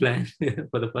following the plan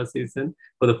for the first season.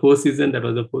 For the fourth season, that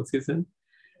was the fourth season.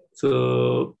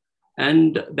 So,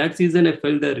 and that season I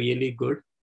felt really good.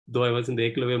 Though I was in the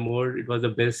Eklavya mode, it was the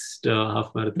best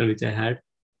half marathon which I had.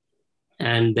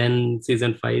 And then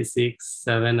season 5, 6,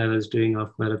 7, I was doing half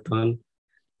marathon.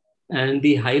 And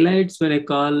the highlights when I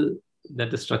call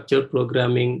that the structured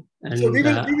programming. And so we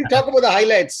will talk about the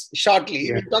highlights shortly.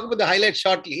 Yeah. We'll talk about the highlights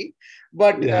shortly.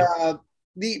 But Yeah.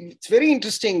 it's very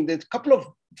interesting. There's a couple of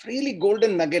really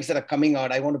golden nuggets that are coming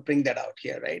out. I want to bring that out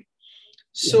here, right?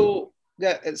 So,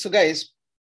 so guys,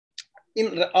 in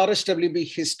RHWB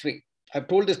history, I've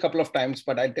told this a couple of times,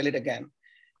 but I'll tell it again.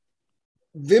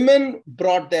 Women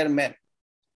brought their men.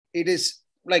 It is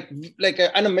like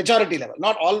on a majority level,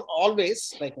 not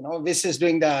always, like, you know, this is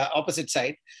doing the opposite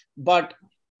side, but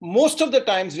most of the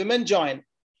times women join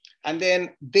and then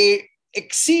they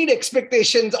exceed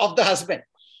expectations of the husband.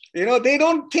 You know, they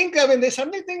don't think, I mean, they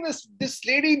suddenly think this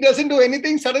lady doesn't do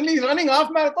anything. Suddenly he's running half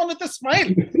marathon with a smile.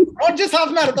 Not just half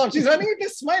marathon, she's running with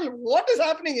a smile. What is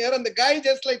happening here? And the guy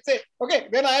just like say, okay,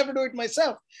 then I have to do it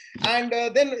myself. And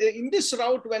then in this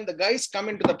route, when the guys come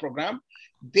into the program,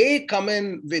 they come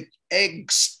in with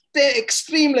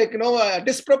extreme, like, you know,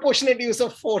 disproportionate use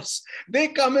of force. They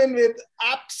come in with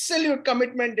absolute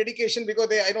commitment, dedication, because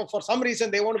they, I know for some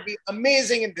reason, they want to be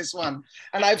amazing in this one.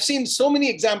 And I've seen so many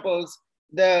examples.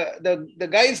 The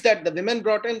guys that the women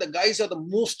brought in, the guys are the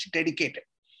most dedicated.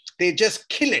 They just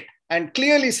kill it. And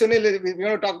clearly, Sunil, we're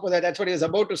going to talk about that. That's what he was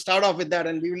about to start off with that.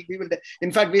 And we will.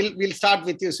 In fact, we'll start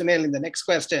with you, Sunil, in the next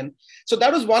question. So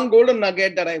that was one golden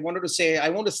nugget that I wanted to say. I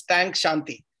want to thank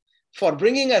Shanti for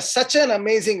bringing us such an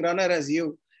amazing runner as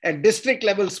you, a district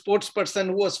level sports person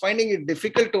who was finding it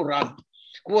difficult to run,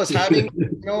 who was having,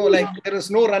 you know, like there was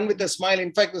no run with a smile.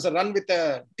 In fact, there was a run with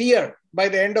a tear by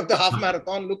the end of the half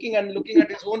marathon, looking at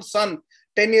his own son,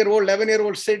 10-year-old,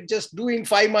 11-year-old Sid, just doing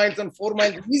 5 miles and 4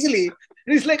 miles easily.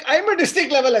 And he's like, I'm a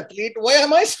district level athlete. Why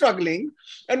am I struggling?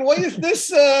 And why is this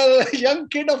young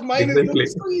kid of mine is doing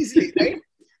so easily, right?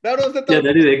 That was the thought. Yeah,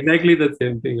 that is exactly the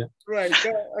same thing. Yeah. Right.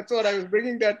 That's what I was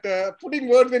bringing that, putting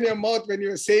words in your mouth when you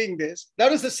were saying this.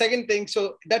 That was the second thing.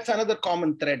 So that's another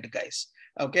common thread, guys.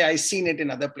 Okay, I've seen it in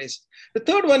other places. The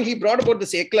third one, he brought about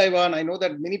this Eklavya, and I know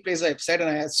that many places I've said, and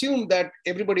I assume that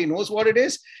everybody knows what it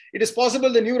is. It is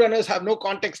possible the new runners have no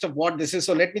context of what this is.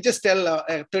 So let me just tell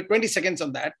 20 seconds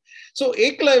on that. So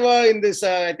Eklavya in this,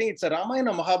 I think it's a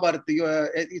Ramayana Mahabharata.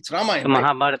 It's Ramayana.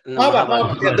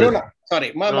 Mahabharata. Yeah, Drona.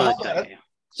 Sorry, Mahabharata.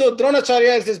 So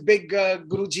Dronacharya is this big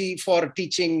Guruji for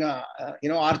teaching,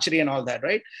 archery and all that,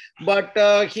 right? But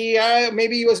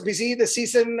maybe he was busy. The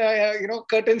season,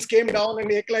 curtains came down, and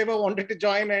Eklavya wanted to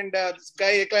join, and this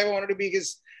guy Eklavya wanted to be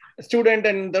his student,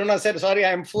 and Drona said, "Sorry,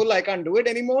 I'm full. I can't do it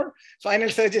anymore. Final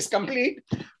surge is complete."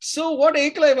 So what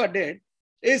Eklavya did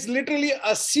is literally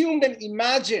assumed and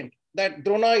imagined that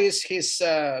Drona is his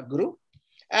guru,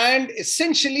 and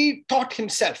essentially taught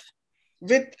himself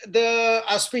with the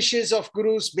auspices of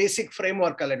Guru's basic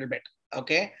framework a little bit,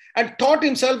 okay? And taught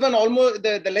himself, and almost,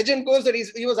 the legend goes that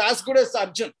he was as good as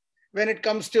Arjun when it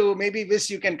comes to, maybe this,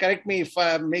 you can correct me if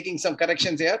I'm making some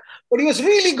corrections here, but he was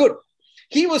really good.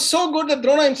 He was so good that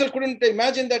Drona himself couldn't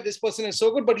imagine that this person is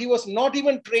so good, but he was not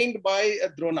even trained by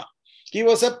Drona. He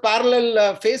was a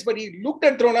parallel phase, but he looked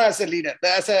at Drona as a leader,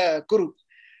 as a Kuru.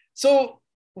 So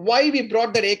why we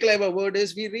brought that Ekalaiva word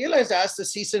is we realized as the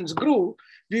seasons grew,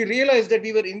 we realized that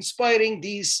we were inspiring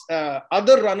these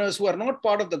other runners who are not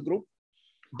part of the group,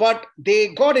 but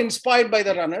they got inspired by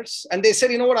the runners and they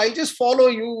said, you know what, I'll just follow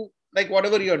you, like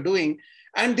whatever you're doing.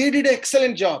 And they did an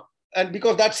excellent job. And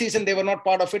because that season they were not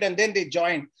part of it, and then they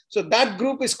joined. So that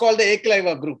group is called the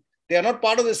Ekalaiva group. They are not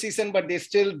part of the season, but they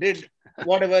still did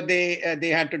whatever they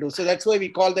had to do. So that's why we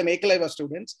call them Ekalaiva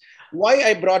students. Why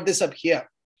I brought this up here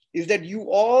is that you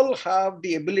all have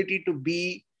the ability to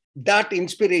be that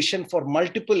inspiration for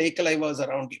multiple Ekalaivas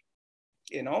around you.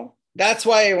 You know, that's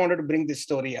why I wanted to bring this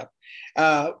story up.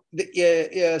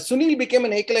 Sunil became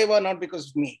an Ekalaiva not because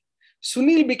of me.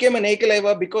 Sunil became an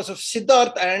Ekalaiva because of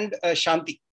Siddharth and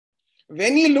Shanti.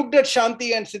 When he looked at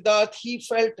Shanti and Siddharth, he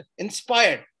felt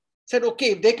inspired. Said,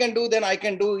 okay, if they can do, then I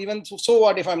can do. Even so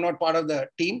what if I'm not part of the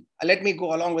team? Let me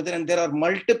go along with it. And there are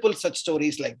multiple such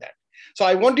stories like that. So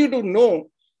I want you to know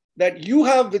that you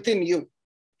have within you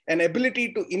an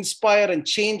ability to inspire and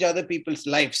change other people's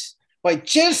lives by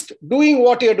just doing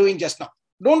what you're doing just now.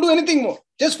 Don't do anything more.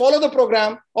 Just follow the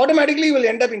program. Automatically, you will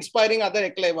end up inspiring other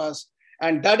Ekalaivas.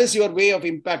 And that is your way of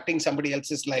impacting somebody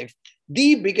else's life.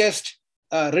 The biggest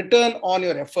return on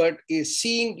your effort is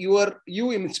seeing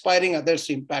you inspiring others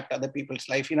to impact other people's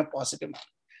life in a positive manner.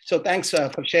 So thanks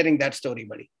for sharing that story,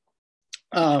 buddy.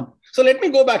 So let me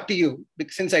go back to you,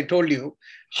 since I told you,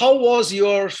 how was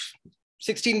your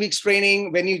 16 weeks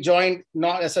training when you joined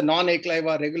as a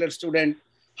non-Ekalaiva regular student?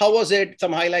 How was it?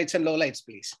 Some highlights and lowlights,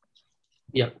 please.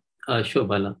 Yeah, sure,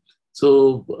 Bala.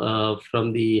 So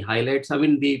from the highlights, I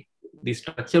mean, the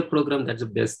structure program, that's the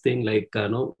best thing. Like,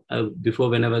 before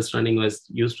when I was running, I was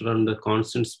used to run the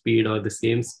constant speed or the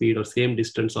same speed or same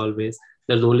distance always.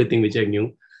 That's the only thing which I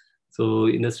knew. So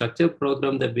in the structure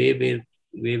program, the way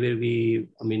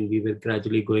we were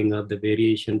gradually going up the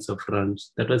variations of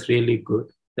runs. That was really good.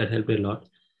 That helped a lot.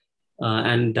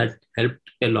 And that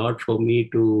helped a lot for me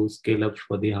to scale up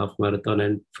for the half marathon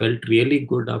and felt really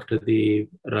good after the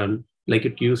run. Like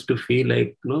it used to feel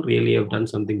like, really I've done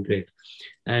something great.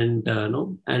 And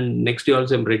and next year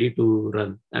also I'm ready to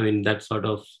run. I mean, that sort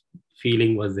of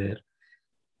feeling was there.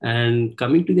 And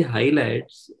coming to the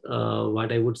highlights,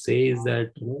 what I would say is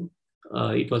that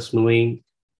it was snowing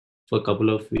for a couple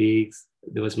of weeks.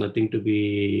 There was nothing to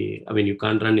be, I mean, you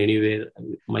can't run anywhere.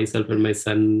 Myself and my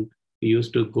son, we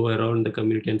used to go around the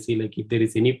community and see like if there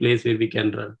is any place where we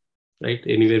can run, right?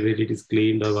 Anywhere where it is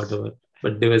cleaned or whatever.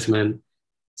 But there was none.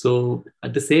 So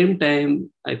at the same time,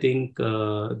 I think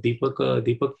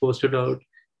Deepak posted out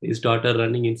his daughter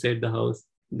running inside the house.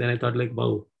 Then I thought like,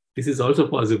 wow, this is also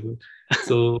possible.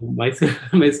 So my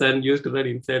son used to run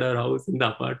inside our house in the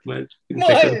apartment.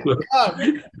 Second floor.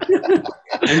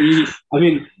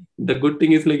 And the good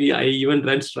thing is like I even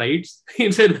ran strides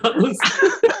inside the house.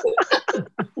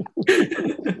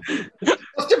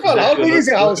 First of all, how big is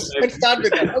your house? Let's start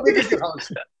with that. How big is your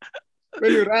house?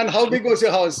 When you ran, how big was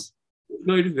your house?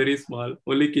 No, it is very small.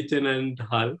 Only kitchen and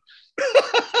hall.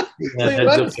 So you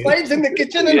run strides in the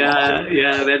kitchen and hall?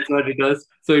 Yeah, that's what it was.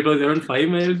 So it was around 5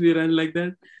 miles we ran like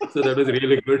that. So that was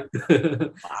really good.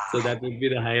 So that would be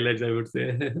the highlights, I would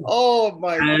say. Oh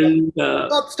my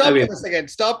God.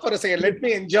 Stop for a second. Let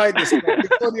me enjoy this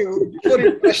before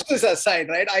you brush this aside,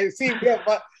 right?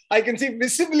 I can see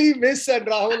visibly Miss and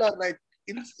Rahul are like,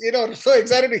 so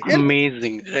excited to hear.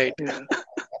 Amazing, right? Yeah.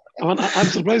 I'm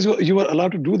surprised you were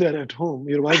allowed to do that at home.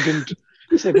 Your wife didn't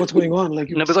say, what's going on? Like,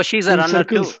 no, because she's a runner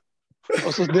too.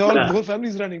 Oh, so the whole family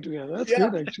is running together. That's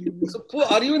good, actually. So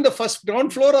are you in the first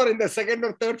ground floor or in the second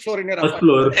or third floor in your first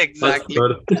apartment? Floor. Exactly.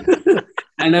 First floor.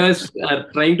 And I was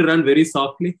trying to run very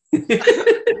softly.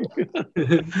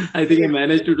 I think I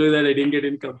managed to do that. I didn't get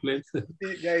any complaints.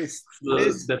 Guys,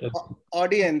 So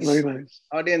audience, Very nice.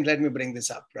 Audience, let me bring this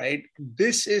up, right?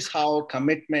 This is how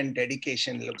commitment,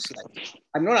 dedication looks like.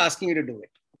 I'm not asking you to do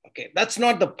it. Okay, that's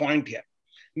not the point here.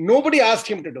 Nobody asked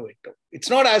him to do it. It's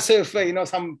not as if,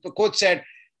 some coach said,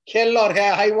 hell or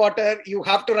high water, you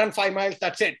have to run 5 miles.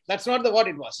 That's it. That's not what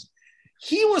it was.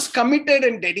 He was committed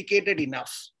and dedicated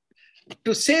enough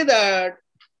to say that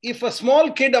if a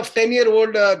small kid of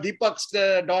 10-year-old Deepak's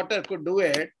daughter could do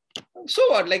it, so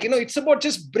what? Like, it's about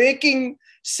just breaking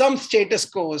some status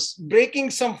quos, breaking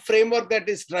some framework that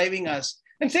is driving us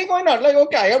and saying, why not? Like,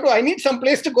 okay, I need some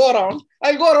place to go around.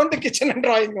 I'll go around the kitchen and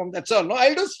drawing room. That's all. No,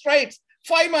 I'll do strides.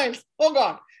 5 miles. Oh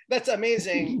God, that's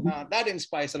amazing. That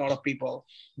inspires a lot of people.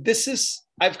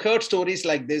 I've heard stories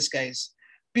like this, guys.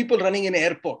 People running in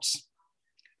airports.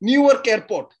 Newark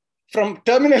Airport, from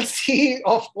Terminal C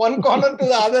of one corner to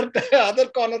the other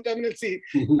corner, Terminal C.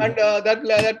 And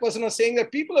that person was saying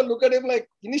that people look at him like,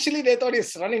 initially they thought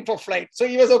he's running for flight. So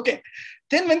he was okay.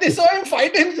 Then when they saw him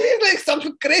 5 times, he's like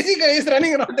some crazy guy is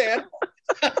running around there.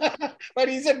 But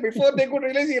he said before they could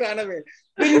realize he ran away.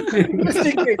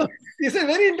 Interesting thing. He said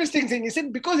very interesting thing. He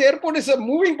said because airport is a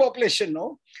moving population,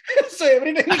 no? So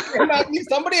every time he came back,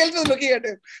 somebody else was looking at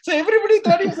him. So everybody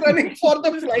thought he was running for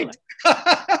the flight.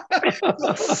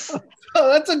 So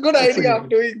that's a good idea of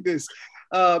doing this.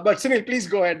 But Sunil, please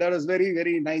go ahead. That was very,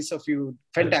 very nice of you.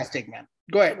 Fantastic, man.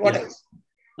 Go ahead. What else?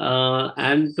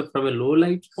 And from a low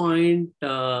light point,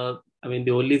 I mean,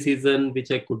 the only season which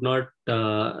I could not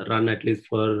run at least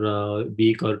for a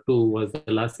week or two was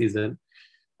the last season.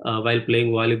 While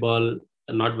playing volleyball,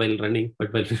 not while running,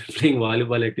 but while playing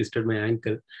volleyball, I twisted my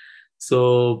ankle.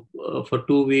 So for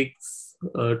 2 weeks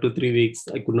to 3 weeks,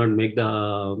 I could not make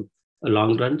the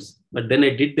long runs. But then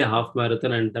I did the half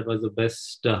marathon, and that was the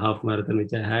best half marathon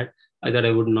which I had. I thought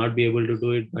I would not be able to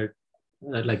do it, but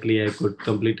luckily I could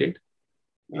complete it.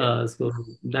 So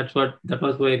that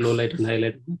was my low light and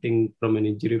highlight. Nothing from an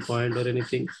injury point or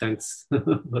anything. Thanks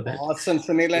for that. Awesome,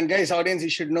 Sunil. And guys, audience, you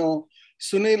should know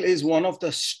Sunil is one of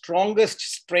the strongest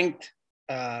strength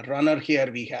runner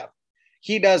here we have.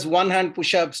 He does one-hand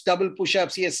push-ups, double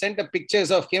push-ups. He has sent the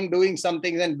pictures of him doing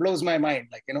something and blows my mind.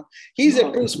 Like, he's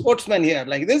a true sportsman here.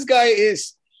 Like, this guy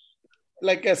is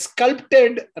like a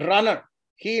sculpted runner.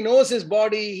 He knows his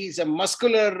body. He's a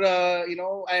muscular,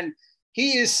 and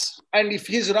he is, and if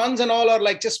his runs and all are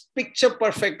like just picture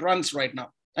perfect runs right now.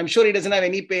 I'm sure he doesn't have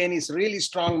any pain. He's really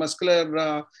strong,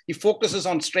 muscular. He focuses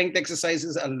on strength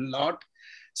exercises a lot.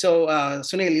 So,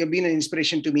 Sunil, you've been an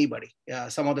inspiration to me, buddy.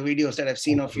 Some of the videos that I've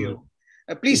seen of you.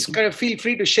 Please feel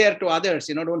free to share to others.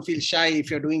 Don't feel shy if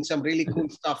you're doing some really cool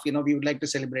stuff. We would like to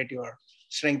celebrate your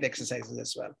strength exercises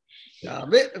as well.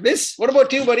 Viz, what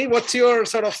about you, buddy? What's your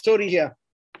sort of story here?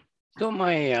 So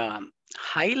my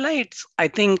highlights, I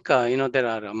think, there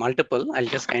are multiple. I'll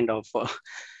just kind of,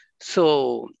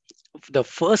 so the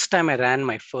first time I ran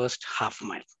my first half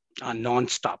mile,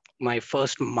 non-stop, my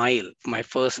first mile, my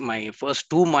first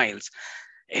 2 miles,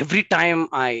 every time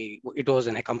it was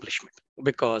an accomplishment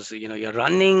because, you're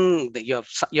running,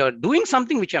 you're doing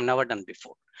something which I've never done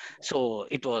before. So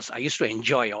I used to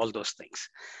enjoy all those things.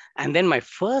 And then my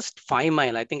first 5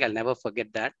 mile, I think I'll never forget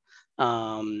that.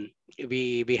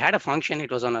 We had a function.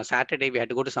 It was on a Saturday. We had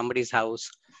to go to somebody's house.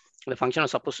 The function was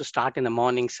supposed to start in the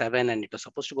morning 7, and it was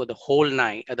supposed to go the whole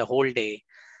night, the whole day.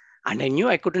 And I knew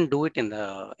I couldn't do it in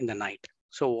the night.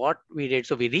 So what we did,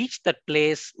 so we reached that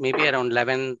place maybe around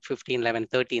 11:15,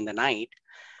 11:30 in the night.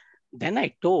 Then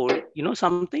I told,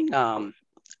 something,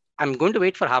 I'm going to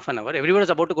wait for half an hour. Everyone was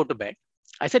about to go to bed.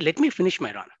 I said, let me finish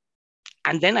my run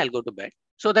and then I'll go to bed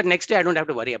so that next day I don't have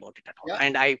to worry about it at all.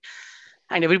 Yeah.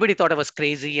 And everybody thought I was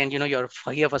crazy and, you're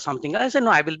here for something. I said,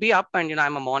 no, I will be up and,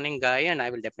 I'm a morning guy and I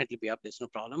will definitely be up. There's no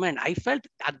problem. And I felt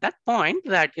at that point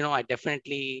that, I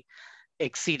definitely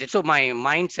exceeded. So my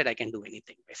mind said I can do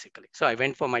anything basically. So I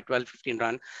went for my 12:15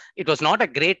 run. It was not a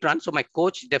great run. So my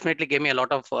coach definitely gave me a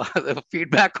lot of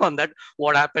feedback on that,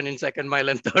 what happened in second mile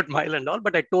and third mile and all.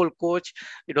 But I told coach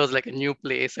it was like a new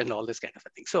place and all this kind of a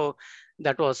thing. So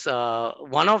that was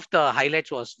one of the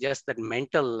highlights was just that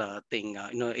mental thing,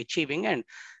 achieving. And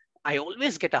I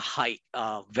always get a high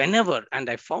whenever. And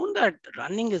I found that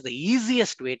running is the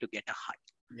easiest way to get a high.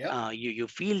 Yeah. You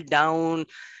feel down,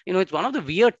 it's one of the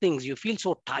weird things. You feel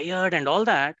so tired and all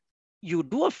that. You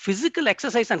do a physical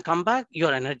exercise and come back,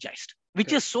 you're energized,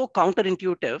 which is so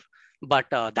counterintuitive. But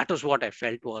that was what I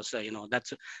felt was,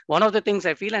 that's one of the things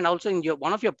I feel. And also in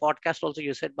one of your podcasts, also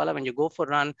you said, Bala, when you go for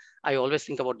run, I always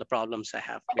think about the problems I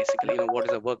have. Basically, what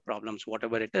is the work problems,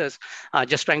 whatever it is,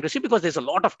 just trying to see, because there's a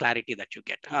lot of clarity that you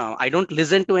get. I don't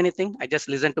listen to anything. I just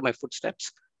listen to my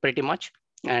footsteps pretty much.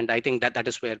 And I think that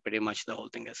is where pretty much the whole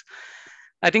thing is.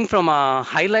 I think from a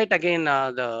highlight again,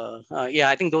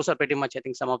 I think those are pretty much, I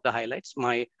think, some of the highlights.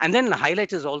 And then the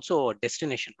highlights is also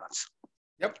destination runs.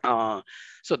 Yep.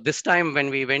 So this time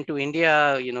when we went to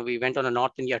India, we went on a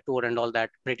North India tour and all that.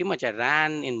 Pretty much I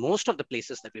ran in most of the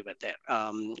places that we were there.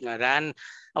 I ran,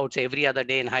 I would say, every other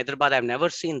day in Hyderabad. I've never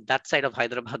seen that side of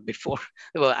Hyderabad before,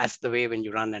 as the way when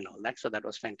you run and all that. So that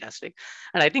was fantastic.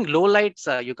 And I think low lights,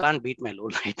 you can't beat my low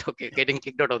light. Okay, getting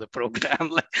kicked out of the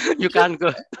program. Like, you can't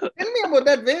go. Tell me about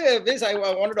that. Viz, I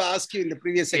wanted to ask you in the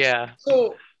previous section. Yeah.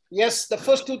 So yes, the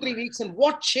first 2-3 weeks, and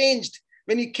what changed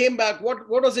when you came back? What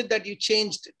was it that you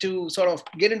changed to sort of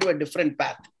get into a different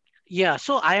path? Yeah,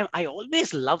 so I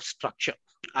always love structure.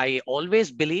 I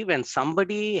always believe when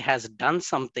somebody has done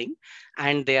something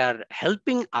and they are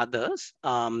helping others,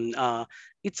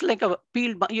 it's like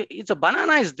it's a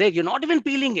banana is there. You're not even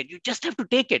peeling it. You just have to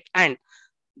take it. And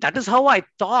that is how I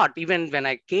thought. Even when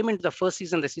I came into the first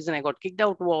season, the season I got kicked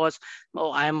out was,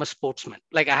 oh, I am a sportsman.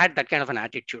 Like I had that kind of an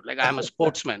attitude, like I'm a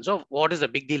sportsman. So what is the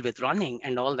big deal with running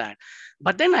and all that?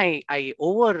 But then there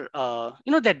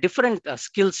are different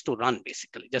skills to run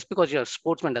basically. Just because you're a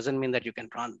sportsman doesn't mean that you can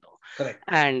run though. Correct.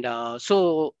 And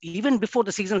so even before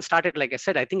the season started, like I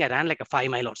said, I think I ran like a 5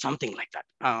 mile or something like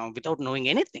that without knowing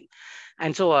anything.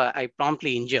 And so I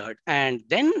promptly injured. And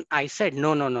then I said,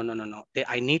 no, no, no, no, no, no.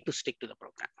 I need to stick to the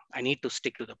program. I need to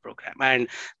stick to the program. And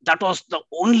that was the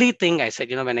only thing I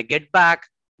said, when I get back,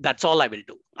 that's all I will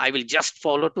do. I will just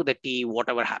follow to the T,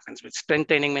 whatever happens with strength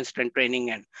training means strength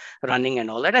training and running and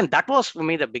all that. And that was for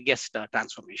me the biggest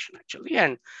transformation actually.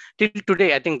 And till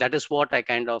today, I think that is what I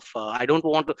kind of, I don't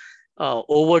want to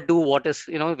overdo what is,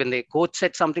 when the coach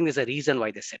said something, there's a reason why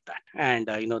they said that. And,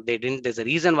 they didn't, there's a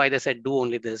reason why they said, do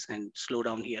only this and slow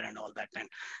down here and all that.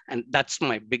 And that's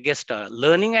my biggest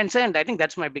learning. And I think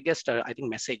that's my biggest,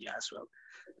 message as well.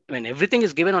 When everything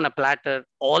is given on a platter,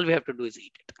 all we have to do is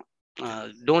eat it.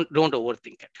 Don't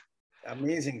overthink it.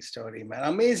 Amazing story, man.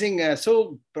 Amazing.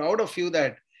 So proud of you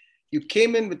that you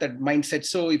came in with that mindset.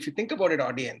 So if you think about it,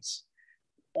 audience,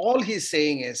 all he's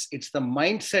saying is it's the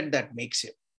mindset that makes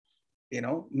you.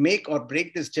 Make or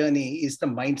break this journey is the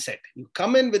mindset. You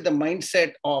come in with the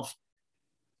mindset of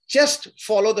just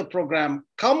follow the program,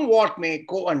 come what may,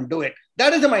 go and do it.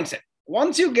 That is the mindset.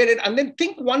 Once you get it, and then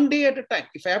think one day at a time.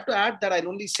 If I have to add that, I'll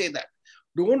only say that.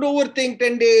 Don't overthink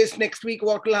 10 days, next week,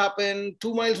 what will happen?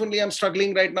 2 miles only, I'm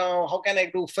struggling right now. How can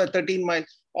I do for 13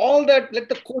 miles? All that, let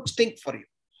the coach think for you.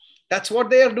 That's what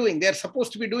they are doing. They're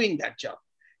supposed to be doing that job.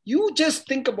 You just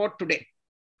think about today.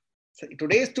 So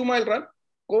today is 2 mile run.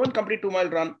 Go and complete 2 mile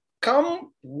run.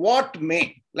 Come what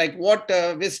may, like what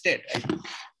Viz did. Right?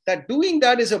 That doing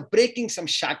that is a breaking some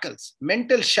shackles,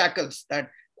 mental shackles. That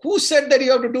who said that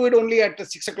you have to do it only at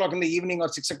 6 o'clock in the evening or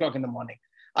 6 o'clock in the morning?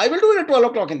 I will do it at 12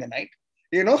 o'clock in the night.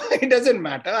 It doesn't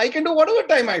matter. I can do whatever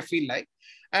time I feel like.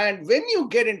 And when you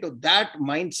get into that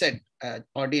mindset,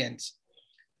 audience,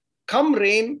 come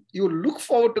rain, you look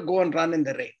forward to go and run in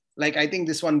the rain. Like I think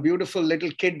this one beautiful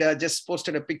little kid just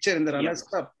posted a picture in the Runners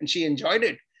Club and she enjoyed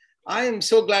it. I am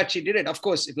so glad she did it. Of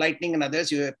course, if lightning and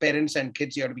others, your parents and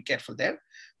kids, you have to be careful there.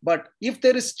 But if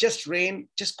there is just rain,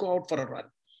 just go out for a run.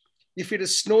 If it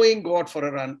is snowing, go out for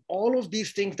a run. All of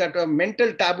these things that are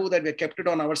mental taboo that we kept it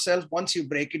on ourselves, once you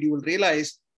break it, you will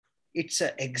realize it's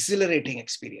an exhilarating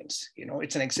experience.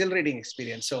 It's an exhilarating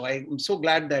experience. So I'm so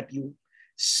glad that you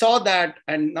saw that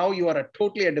and now you are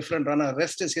totally a different runner.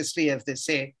 Rest is history, as they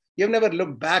say. You've never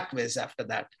looked back, Viz, after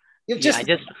that. You've just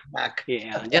looked back.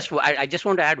 Yeah, I just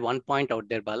want to add one point out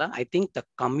there, Bala. I think the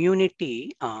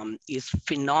community is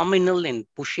phenomenal in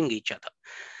pushing each other.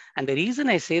 And the reason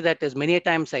I say that is many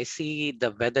times I see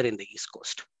the weather in the East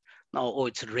Coast. Now,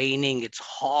 it's raining, it's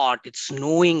hot, it's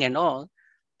snowing and all.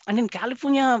 And in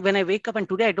California, when I wake up and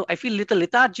today I feel a little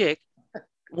lethargic.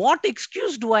 What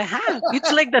excuse do I have?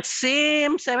 It's like the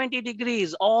same 70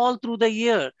 degrees all through the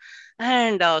year.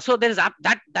 And so there is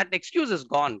that excuse is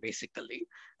gone basically.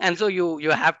 And so you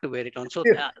have to wear it on. So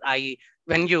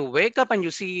when you wake up and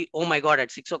you see, oh my God,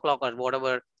 at 6 o'clock or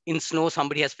whatever in snow,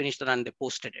 somebody has finished the run, they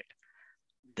posted it.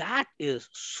 That is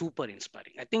super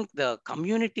inspiring. I think the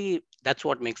community, that's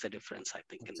what makes a difference, I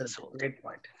think, in this whole thing.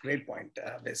 Great point,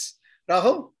 Viz.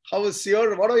 Rahul,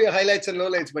 what are your highlights and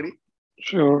lowlights, buddy?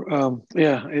 Sure.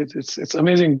 It's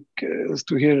amazing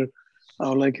to hear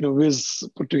how Viz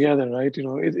put together, right?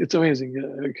 It's amazing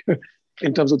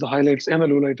in terms of the highlights and the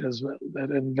lowlight as well.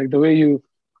 And like the way you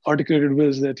articulated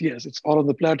Viz, that yes, it's all on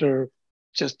the platter.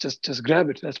 Just grab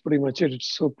it. That's pretty much it.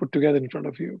 It's so put together in front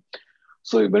of you.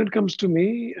 So when it comes to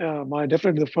me,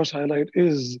 definitely the first highlight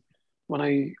is when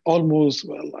I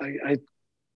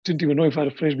didn't even know if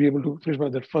I'd be able to finish by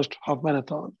that first half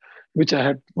marathon, which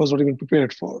was not even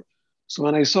prepared for. So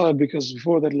when I saw it, because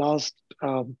before that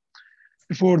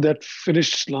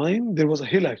finish line, there was a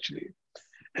hill actually.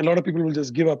 And a lot of people will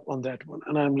just give up on that one.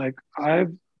 And I'm like,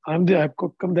 I'm there, I've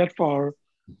come that far,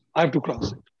 I have to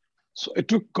cross it. So it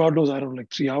took, God knows,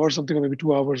 3 hours, something, or maybe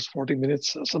 2 hours, 40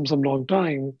 minutes, some long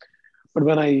time. But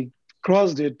when I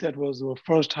crossed it, that was the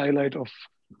first highlight of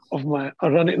my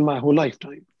run in my whole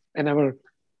lifetime. I never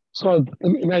saw,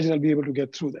 imagine I'll be able to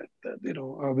get through that,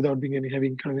 without being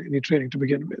having kind of any training to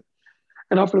begin with.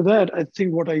 And after that, I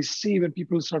think what I see when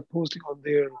people start posting on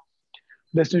their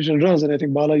destination runs, and I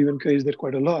think Bala, you encouraged that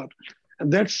quite a lot.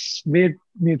 And that's made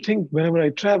me think whenever I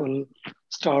travel,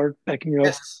 start packing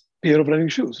up pair of running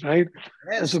shoes, right?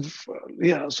 And Yes. so,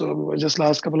 so just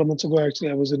last couple of months ago,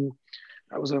 actually, I was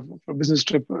for a business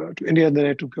trip to India, and then I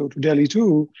had to go to Delhi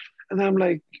too. And I'm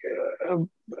like,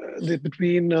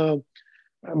 between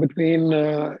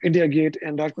India Gate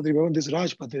and Rashtrapati Bhavan, this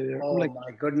Rajpath there. I'm Oh like,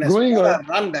 my goodness. growing What up, a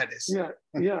run that is. yeah,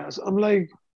 yeah. So I'm like,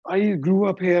 I grew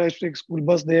up here. I used to take school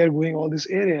bus there, going all this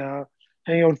area,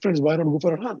 hanging out with friends. Why not go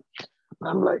for a run?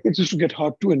 I'm like, it used to get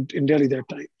hot too in Delhi that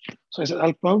time. So I said,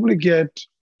 I'll probably get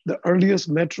the earliest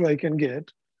metro I can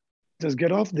just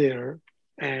get off there,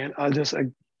 and I just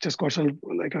got some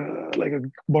like a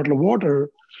bottle of water.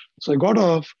 So I got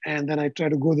off, and then I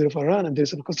tried to go there for a run, and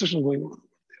there's some construction going on,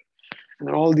 and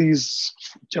then all these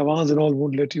jawans and all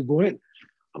won't let you go in.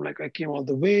 I'm like, I came all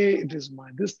the way. It is my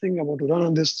this thing. I want to run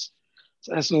on this.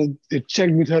 So they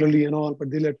checked me thoroughly and all, but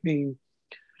they let me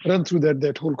run through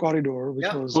that whole corridor, which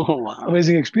Yeah. was Oh, wow.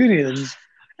 amazing experience.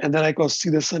 And then I could see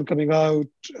the sun coming out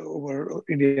over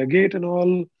India Gate and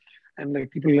all, and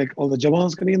like people like all the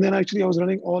Jawans coming. And then actually I was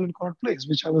running all in Connaught Place,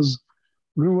 which I was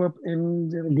grew up in,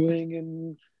 going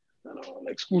in,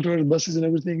 like scooters, buses, and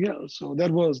everything else. So that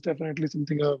was definitely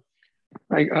something a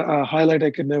highlight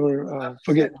I could never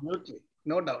forget. Absolutely.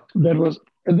 No doubt. That was,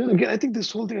 and then again, I think this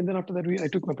whole thing, and then after that, I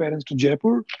took my parents to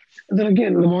Jaipur. And then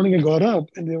again, in the morning, I got up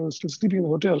and they were still sleeping in the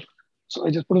hotel. So I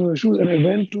just put on my shoes and I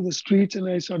went to the streets and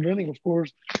I started running, of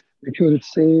course, make sure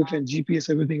it's safe and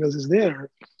GPS, everything else is there.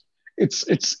 It's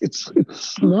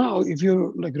now, if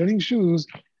you're like running shoes,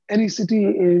 any city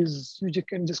is,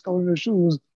 can just come in your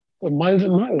shoes for miles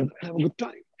and miles and have a good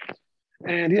time.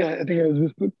 And yeah, I think I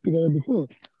was put together before.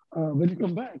 When you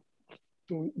come back,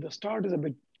 so the start is a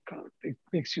bit, it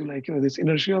makes you like, this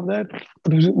inertia of that.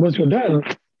 But once you're done,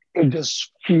 it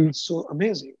just feels so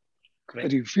amazing that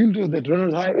Great. you feel to that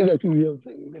runner's high is actually a real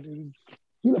thing that you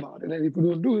feel about it. And if you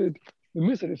don't do it, you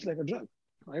miss it. It's like a drug,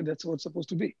 right? That's what it's supposed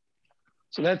to be.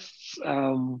 So that's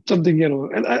something,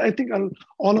 and I think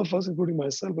all of us, including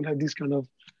myself, will have these kind of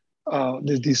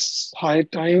these high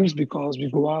times because we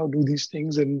go out, do these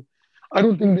things. And I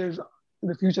don't think there's, in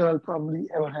the future, I'll probably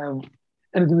ever have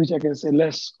anything which I can say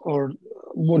less or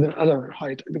more than other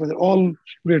high times because they're all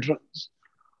great runs.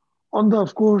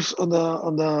 Of course, on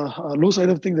the low side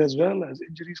of things as well, as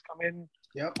injuries come in,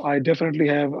 Yep. I definitely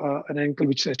have an ankle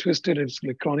which I twisted. It's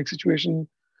like chronic situation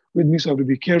with me, so I have to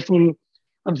be careful.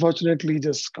 Unfortunately,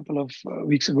 just a couple of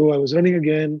weeks ago, I was running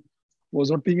again,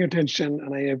 was not paying attention,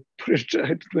 and I had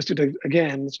twisted it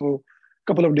again. So a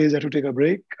couple of days I had to take a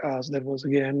break. So that was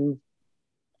again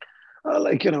low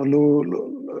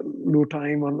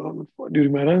time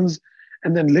during my runs.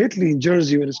 And then lately in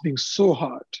Jersey, when it's being so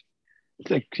hot, it's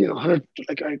like 100.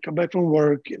 Like I come back from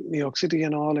work in New York City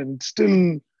and all, and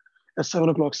still at 7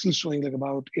 o'clock, still showing like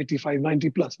about 85, 90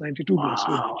 plus, 92 plus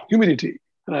with Wow. humidity,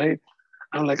 right?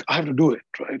 I'm like, I have to do it,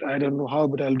 right? I don't know how,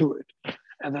 but I'll do it.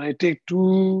 And then I take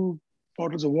 2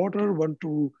 bottles of water, one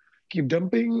to keep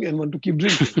dumping and one to keep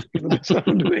drinking. That's what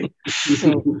I'm doing.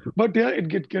 So, but yeah,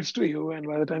 gets to you. And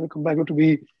by the time you come back, you have to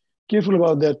be careful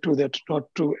about that too, that not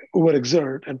to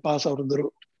overexert and pass out on the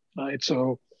road, right?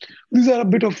 So these are a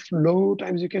bit of low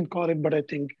times you can call it, but I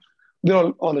think they're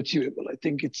all achievable. I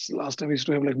think it's last time we used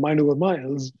to have like mind over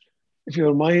miles. If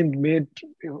your mind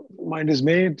is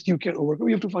made, you can overcome.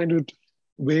 You have to find it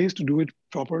ways to do it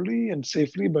properly and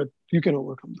safely, but you can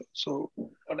overcome those. So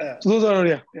those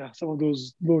are some of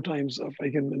those low times of I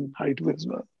can high too as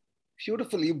well.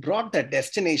 Beautiful. You brought that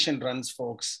destination runs,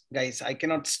 folks. Guys, I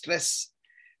cannot stress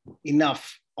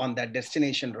enough on that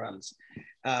destination runs.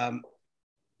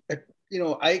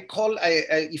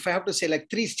 If I have to say like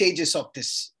 3 stages of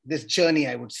this journey,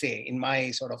 I would say in my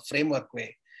sort of framework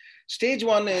way. Stage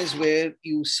 1 is where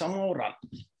you somehow run,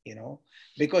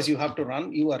 because you have to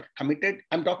run, you are committed.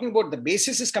 I'm talking about the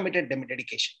basis is committed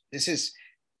dedication. This is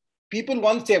people,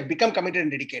 once they have become committed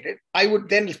and dedicated, I would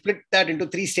then split that into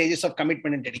 3 stages of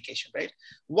commitment and dedication, right?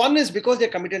 1 is because they're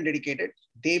committed and dedicated,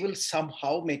 they will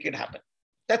somehow make it happen.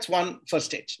 That's first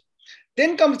stage.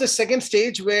 Then comes the second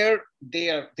stage where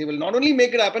they will not only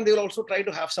make it happen, they will also try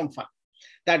to have some fun.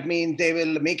 That means they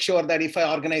will make sure that if I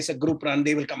organize a group run,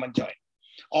 they will come and join.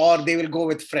 Or they will go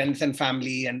with friends and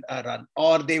family and run.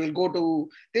 Or they'll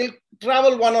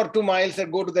travel 1 or 2 miles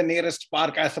and go to the nearest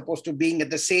park as opposed to being at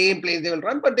the same place they will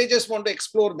run, but they just want to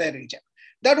explore their region.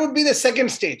 That would be the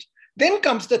second stage. Then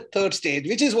comes the third stage,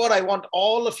 which is what I want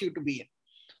all of you to be in.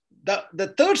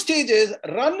 The third stage is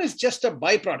run is just a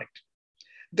byproduct.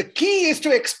 The key is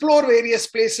to explore various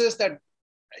places that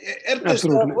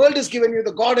the world has given you,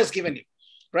 the God has given you,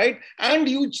 right? And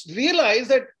you realize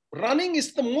that running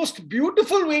is the most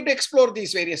beautiful way to explore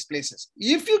these various places.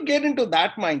 If you get into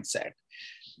that mindset,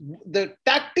 the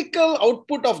tactical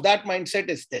output of that mindset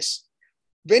is this.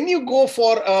 when you go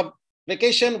for a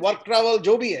vacation, work travel,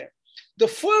 jo bhi hai, the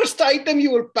first item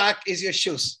you will pack is your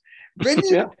shoes. When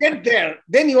you get there,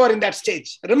 then you are in that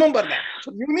stage. Remember that.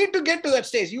 So you need to get to that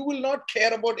stage. You will not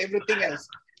care about everything else.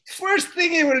 First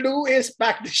thing you will do is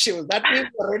pack the shoes. That means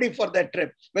you're ready for that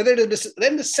trip. Whether it is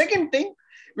then the second thing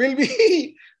will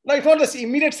be, now it's not the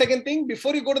immediate second thing.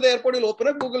 Before you go to the airport, you'll open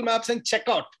up Google Maps and check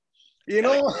out,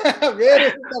 where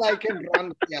is it that I can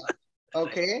run? Yeah.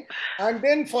 Okay. And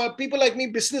then for people like me,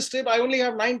 business trip, I only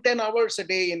have 9-10 hours a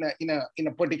day in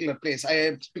a particular place.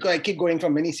 Because I keep going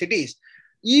from many cities.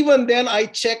 Even then I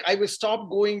check, I will stop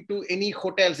going to any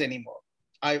hotels anymore.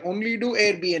 I only do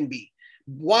Airbnb.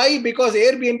 Why? Because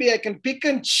Airbnb, I can pick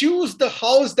and choose the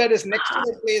house that is next to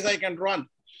the place I can run.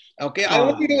 Okay. I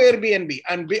only do Airbnb.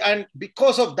 And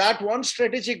because of that one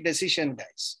strategic decision,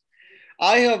 guys,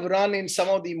 I have run in some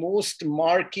of the most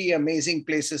marquee, amazing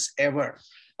places ever.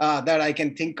 That I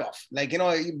can think of.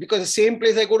 Because the same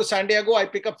place I go to San Diego, I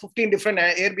pick up 15 different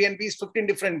Airbnbs, 15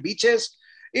 different beaches.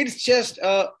 It's just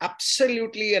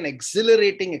absolutely an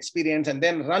exhilarating experience. And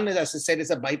then run, as I said, is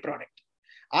a byproduct.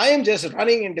 I am just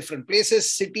running in different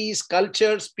places, cities,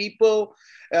 cultures, people,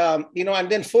 and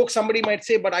then somebody might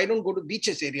say, but I don't go to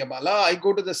beaches area, Bala. I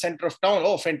go to the center of town.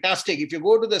 Oh, fantastic. If you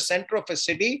go to the center of a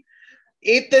city,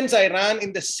 Athens, I ran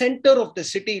in the center of the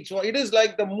city. So it is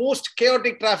like the most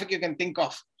chaotic traffic you can think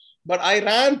of. But I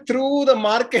ran through the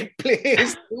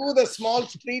marketplace, through the small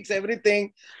streets,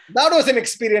 everything. That was an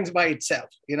experience by itself,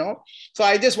 So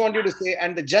I just want you to say,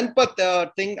 and the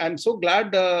Janpat thing, I'm so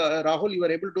glad, Rahul, you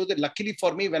were able to do that. Luckily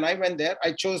for me, when I went there,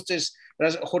 I chose this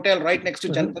hotel right next to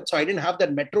Janpat. So I didn't have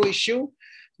that metro issue.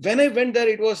 When I went there,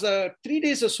 it was 3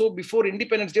 days or so before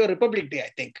Independence Day or Republic Day,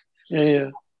 I think. Yeah.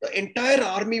 The entire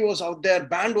army was out there,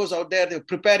 band was out there, they were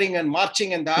preparing and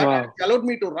marching and that. Wow. And they allowed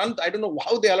me to run. I don't know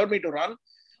how they allowed me to run.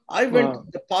 I went to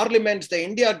the parliaments, the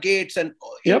India gates, and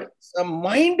it's a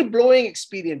mind-blowing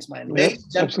experience, man. Yep,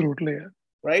 absolutely. Yeah.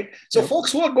 Right? So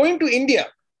folks who are going to India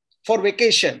for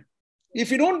vacation, if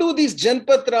you don't do these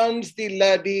Janpat rounds,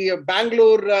 the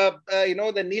Bangalore,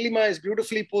 the Nilima is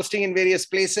beautifully posting in various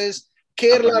places,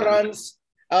 Kerala runs,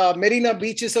 Marina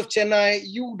beaches of Chennai,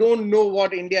 you don't know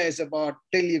what India is about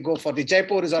till you go for the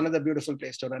Jaipur is another beautiful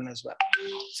place to run as well.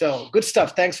 So good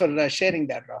stuff. Thanks for sharing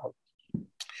that, Rahul.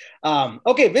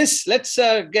 Okay, Viz, let's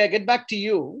get back to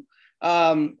you.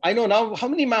 I know now, how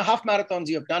many half marathons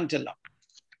you have done till now?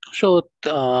 So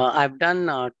I've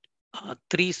done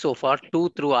 3 so far, 2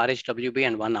 through RHWB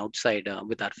and 1 outside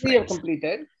with our friends. 3 have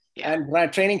completed,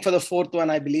 and training for the 4th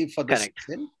one, I believe, for this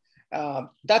season.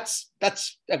 That's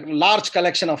a large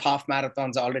collection of half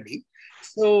marathons already.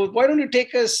 So why don't you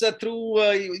take us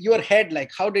through your head?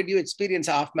 Like, how did you experience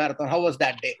a half marathon? How was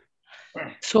that day?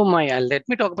 So let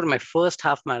me talk about my first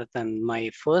half marathon. My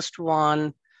first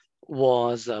one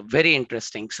was very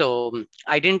interesting. So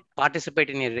I didn't participate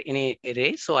in any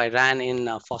race. So I ran in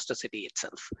Foster City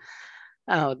itself.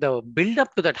 The build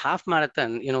up to that half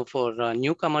marathon, for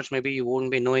newcomers, maybe you won't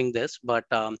be knowing this, but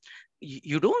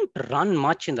you don't run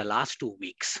much in the last 2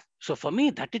 weeks. So for me,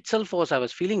 that itself I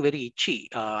was feeling very itchy.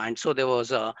 And so there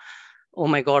was oh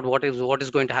my God, what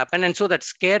is going to happen? And so that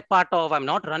scare part of I'm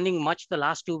not running much the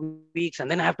last 2 weeks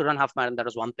and then I have to run half marathon, that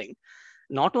was one thing.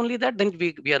 Not only that, then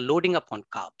we are loading up on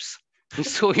carbs.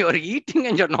 So you're eating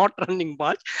and you're not running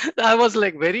much. I was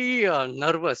like very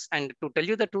nervous. And to tell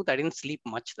you the truth, I didn't sleep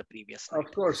much the previous night.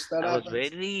 Of course. I was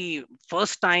very,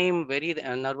 first time, very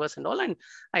nervous and all. And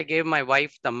I gave my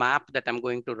wife the map that I'm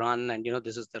going to run. And,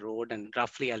 this is the road. And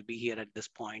roughly I'll be here at this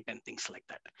point and things like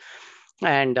that.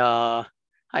 And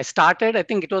I started, I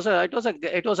think it was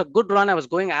a good run. I was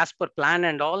going as per plan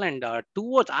and all. And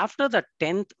towards after the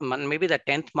 10th, maybe the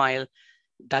 10th mile,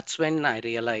 that's when I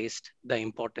realized the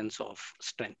importance of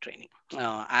strength training.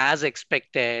 As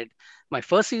expected, my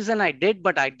first season I did,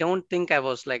 but I don't think I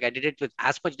did it with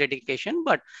as much dedication,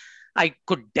 but I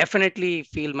could definitely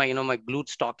feel my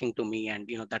glutes talking to me and,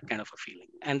 that kind of a feeling.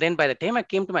 And then by the time I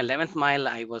came to my 11th mile,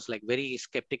 I was like very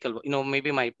skeptical,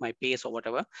 maybe my pace or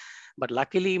whatever. But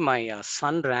luckily my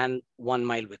son ran 1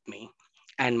 mile with me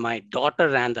and my daughter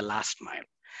ran the last mile.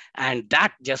 And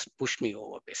that just pushed me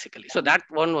over basically. So that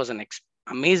one was an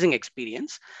amazing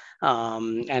experience.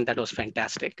 And that was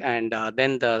fantastic. And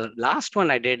then the last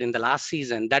one I did in the last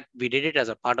season, that we did it as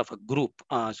a part of a group.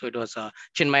 So it was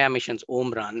Chinmaya Mission's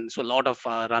Om Run. So a lot of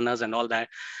runners and all that.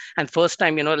 And first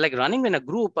time, like running in a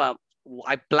group,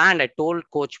 I told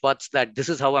Coach Watts that this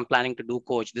is how I'm planning to do,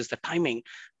 Coach. This is the timing.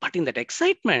 But in that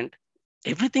excitement,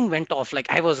 everything went off. Like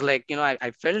I was like,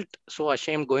 I felt so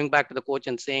ashamed going back to the coach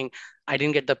and saying, I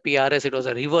didn't get the PRS. It was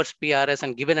a reverse PRS,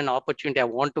 and given an opportunity, I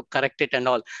want to correct it and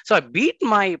all. So I beat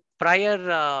my prior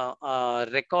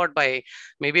record by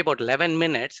maybe about 11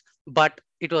 minutes, but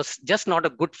it was just not a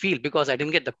good feel because I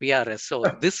didn't get the PRS. So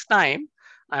this time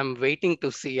I'm waiting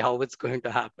to see how it's going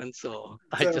to happen. So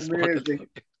I It's just wanted amazing.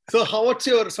 to. So what's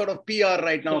your sort of PR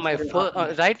right now? So my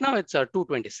right now it's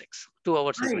 2:26, 2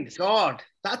 hours and My 26. God,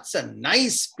 that's a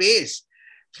nice pace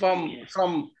from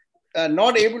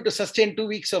not able to sustain 2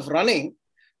 weeks of running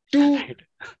to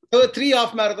 3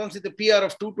 half marathons with a PR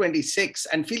of 2:26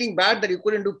 and feeling bad that you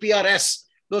couldn't do PRS.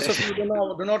 Those of you who do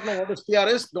not know what is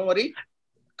PRS, don't worry.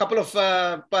 Couple of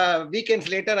weekends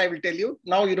later, I will tell you.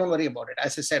 Now you don't worry about it.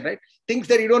 As I said, right? Things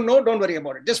that you don't know, don't worry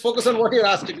about it. Just focus on what you're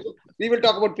asked to do. We will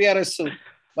talk about PRS soon.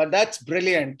 But that's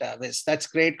brilliant, Viz. That's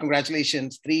great.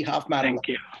 Congratulations. 3 half marathons. Thank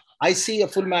you. I see a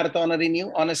full marathoner in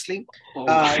you, honestly.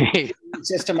 It's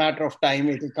just a matter of time.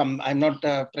 It will come. I'm not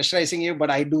pressurizing you, but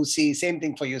I do see same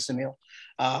thing for you, Sunil.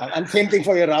 And same thing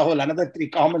for you, Rahul. Another 3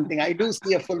 common thing. I do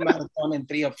see a full marathon in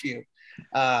 3 of you.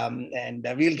 And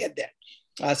we'll get there.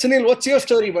 Sunil, what's your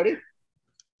story, buddy?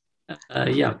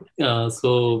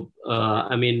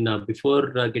 Before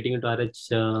getting into RH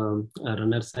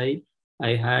runners high,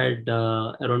 I had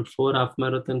around 4 half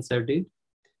marathons I did.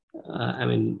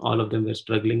 All of them were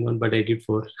struggling one, but I did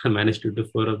 4. I managed to do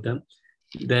 4 of them.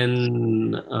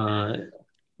 Then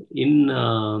in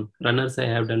runners, I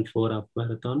have done 4 half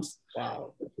marathons.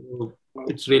 Wow. So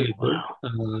it's really good.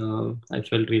 I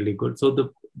felt really good. So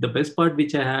the best part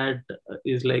which I had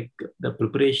is like the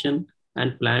preparation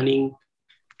and planning,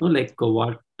 like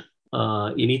what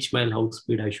in each mile, how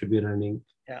speed I should be running,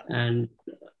 and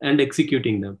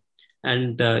executing them,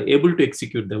 and able to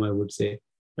execute them, I would say.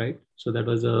 Right. So that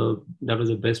was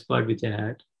the best part which I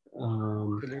had.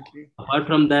 Apart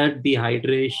from that, the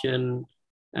hydration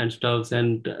and stuffs,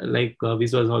 and like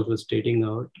Viz was also stating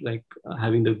out, like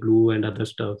having the glue and other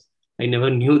stuffs. I never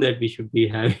knew that we should be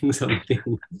having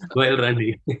something while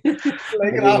running.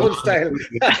 Like Rahul style.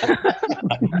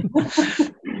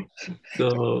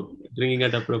 So drinking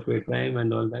at appropriate time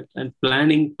and all that, and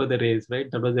planning for the race,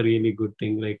 right? That was a really good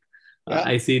thing. Like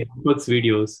I see Deepak's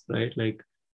videos, right? Like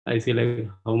I see like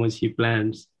how much he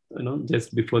plans,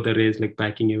 just before the race, like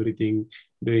packing everything,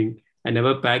 doing. I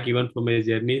never pack even for my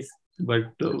journeys,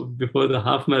 but before the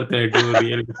half marathon, I do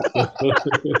really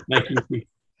packing.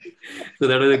 So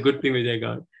that was a good thing which I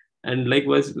got. And like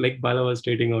Bala was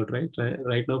stating out,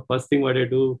 right now, first thing what I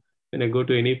do when I go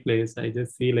to any place, I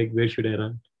just see like where should I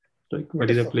run, like what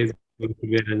is the place where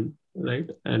run, right?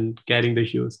 And carrying the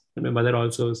shoes. And my mother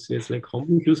also says like, how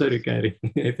many shoes are you carrying?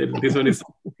 I said this one is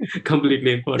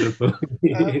completely important for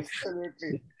me.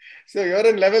 Absolutely. So you're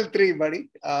in level 3, buddy.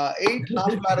 8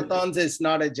 half marathons is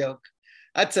not a joke.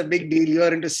 That's a big deal.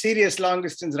 You're into serious long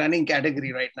distance running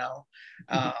category right now.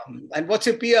 And what's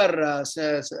your PR,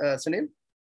 Sunil?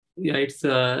 Yeah, it's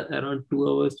around 2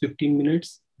 hours, 15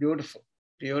 minutes. Beautiful.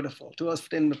 2 hours,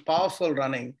 15 powerful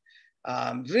running.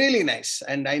 Really nice.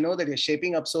 And I know that you're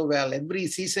shaping up so well. Every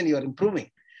season you're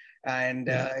improving. And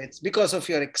it's because of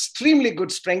your extremely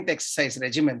good strength exercise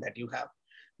regimen that you have.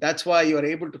 That's why you're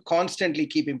able to constantly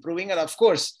keep improving. And of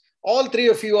course, all 3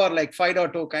 of you are like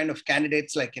 5.0 kind of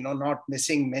candidates, like, not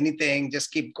missing anything,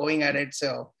 just keep going at it.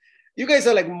 So you guys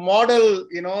are like model,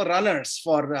 runners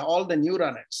for all the new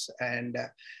runners. And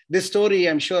this story,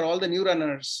 I'm sure all the new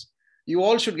runners, you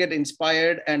all should get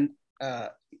inspired. And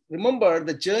remember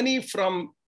the journey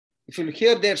from, if you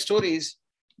hear their stories,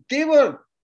 they were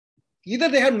either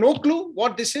they had no clue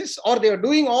what this is, or they are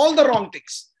doing all the wrong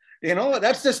things.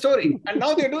 That's the story. And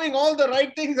now they're doing all the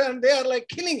right things and they are like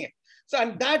killing it. So,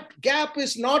 and that gap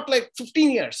is not like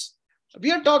 15 years.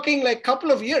 We are talking like a couple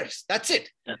of years. That's it.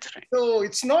 That's right. So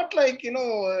it's not like,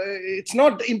 it's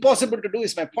not impossible to do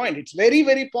is my point. It's very,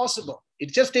 very possible.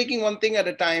 It's just taking one thing at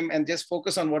a time and just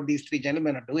focus on what these 3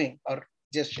 gentlemen are doing or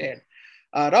just shared.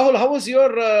 Rahul, how was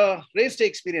your race day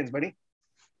experience, buddy?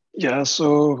 Yeah,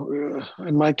 so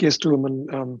in my case too,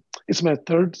 it's my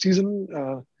 3rd season.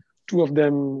 2 of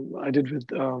them I did with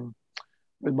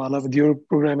Bala, with your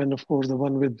program, and of course the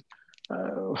one with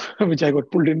which I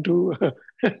got pulled into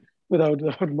without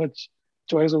much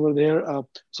choice over there.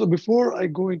 So before I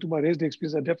go into my race day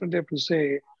experience, I definitely have to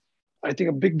say, I think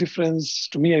a big difference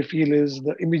to me, I feel, is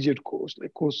the immediate coach.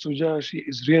 Like Coach Suja, she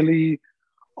is really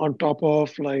on top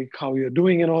of like how you're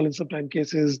doing and all. In some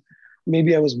cases,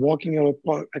 maybe I was walking,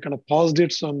 I kind of paused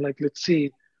it. So I'm like, let's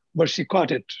see, but she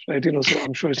caught it, right? So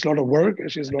I'm sure it's a lot of work.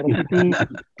 She has a lot of people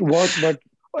to watch,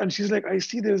 and she's like, I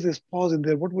see there's this pause in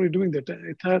there. What were you doing that?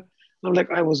 I thought I'm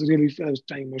like, I was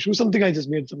tying my shoe. Something I just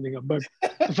made something up. But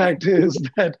the fact is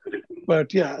that,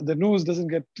 but yeah, the noose doesn't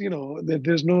get,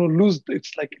 there's no loose.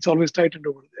 It's like it's always tightened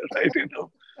over there, right?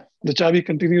 The chabi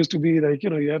continues to be like,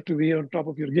 you have to be on top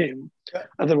of your game. Yeah.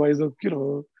 Otherwise,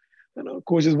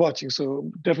 coach is watching. So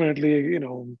definitely,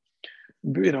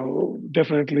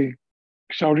 definitely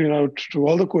shouting out to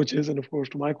all the coaches and of course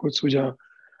to my coach Suja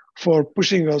for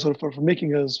pushing us or for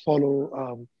making us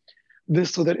follow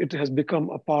this so that it has become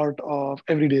a part of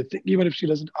everyday thing. Even if she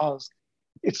doesn't ask,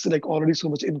 it's like already so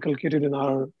much inculcated in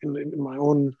my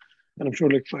own, and I'm sure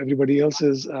like for everybody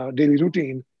else's daily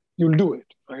routine, you'll do it,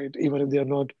 right? Even if they are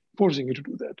not forcing you to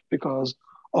do that because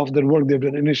of the work they've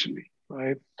done initially,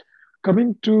 right?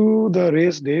 Coming to the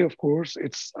race day, of course,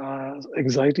 it's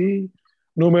anxiety.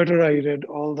 No matter I read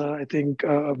all the, I think,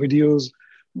 videos,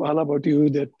 Bala, about you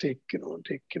that take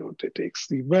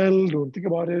sleep well, don't think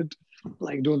about it,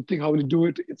 like don't think how will you do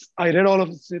it. I read all of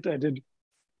it. I did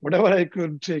whatever I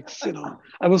could take.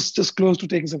 I was just close to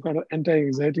taking some kind of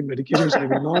anti-anxiety medication, which I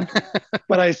will not,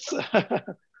 but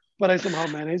but I somehow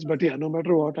managed. But yeah, no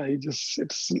matter what,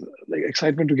 it's like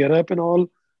excitement to get up and all.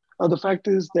 The fact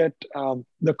is that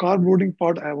the carb loading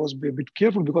part, I was a bit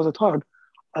careful because I thought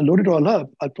I'll load it all up.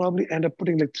 I'll probably end up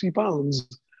putting like 3 pounds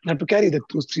and have to carry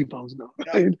those 3 pounds now,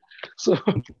 right? So,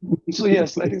 so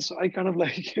yes, I think so. I kind of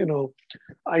like,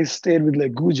 I stayed with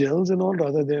like goo gels and all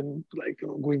rather than like,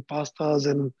 going pastas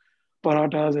and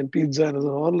paratas and pizza and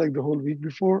all like the whole week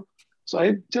before. So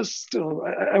I just,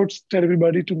 I would tell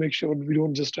everybody to make sure we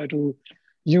don't just try to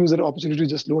use that opportunity to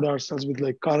just load ourselves with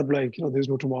like carb, like, there's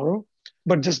no tomorrow,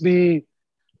 but just be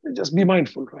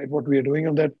mindful, right? What we are doing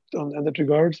on that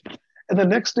regards. And the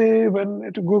next day, when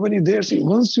you're there, see,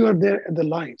 once you are there at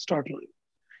the start line,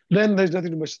 then there's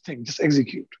nothing too much to think, just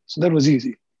execute. So that was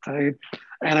easy, right?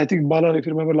 And I think Bala, if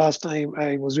you remember last time,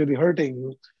 I was really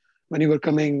hurting when you were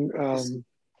coming,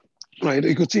 right?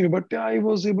 You could see me, but I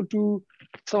was able to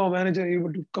somehow manage and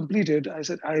able to complete it. I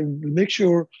said, I will make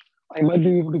sure I might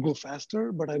be able to go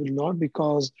faster, but I will not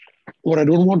because what I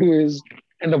don't want to is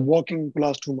end up walking the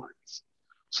last 2 miles.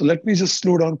 So let me just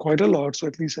slow down quite a lot. So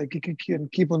at least I can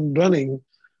keep on running,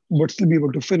 but still be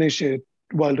able to finish it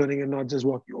while running and not just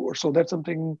walking over. So that's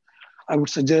something I would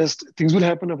suggest. Things will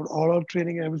happen about all our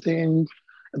training, everything.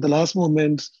 At the last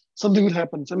moment, something will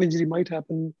happen. Some injury might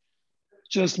happen.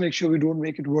 Just make sure we don't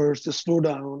make it worse. Just slow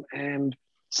down and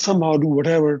somehow do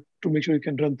whatever to make sure you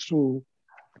can run through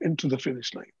into the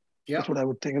finish line. Yeah. That's what I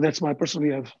would think. And that's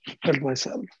personally I've felt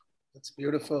myself. That's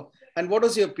beautiful. And what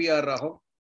was your PR, Rahul?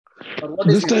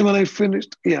 This time when I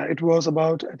finished, it was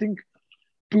about, I think,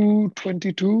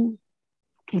 222.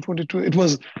 It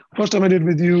was first time I did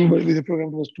with you, but with the program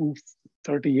it was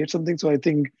 238 something. So I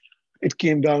think it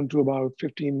came down to about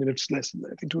 15 minutes less than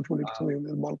that. I think 220 something in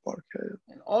the ballpark. Yeah.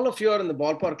 And all of you are in the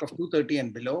ballpark of 230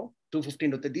 and below,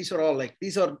 215 to 30. These are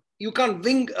all you can't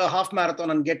wing a half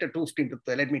marathon and get a 215 to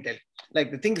 30, let me tell you.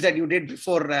 Like the things that you did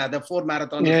before the 4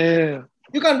 marathons. Yeah.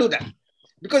 You can't do that.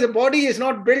 Because the body is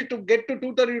not built to get to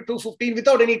 230 to 215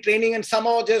 without any training and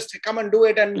somehow just come and do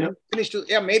it and finish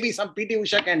maybe some PT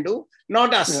Usha can do,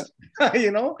 not us,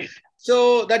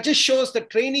 So that just shows the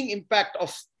training impact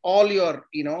of all your,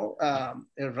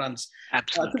 runs.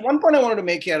 Absolutely. One point I wanted to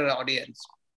make here, audience,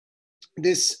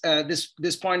 this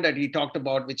point that he talked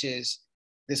about, which is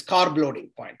this carb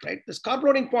loading point, right? This carb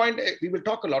loading point, we will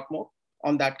talk a lot more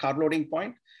on that carb loading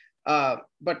point.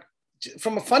 But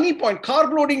from a funny point,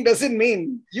 carb loading doesn't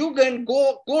mean you can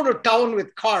go to town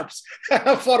with carbs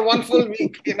for one full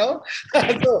week,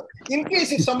 So in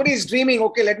case if somebody is dreaming,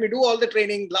 okay, let me do all the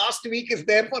training. Last week is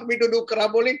there for me to do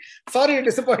carb loading. Sorry to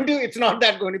disappoint you. It's not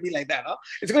that going to be like that. Huh?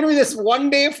 It's going to be just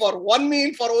one day for one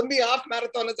meal for only half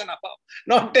marathoners and above,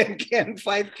 not 10K and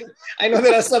 5K. I know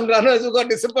there are some runners who got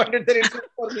disappointed that it's not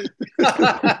for me.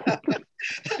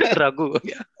 Raghu,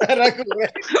 Raghu,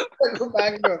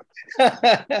 Bangalore.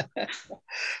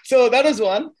 So that is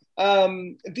one.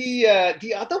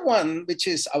 The other one, which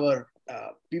is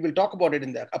we will talk about it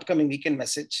in the upcoming weekend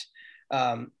message,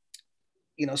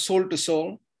 soul to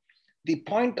soul. The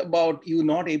point about you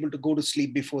not able to go to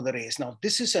sleep before the race. Now,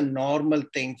 this is a normal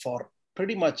thing for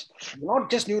pretty much not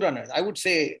just new runners. I would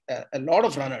say a lot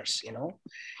of runners,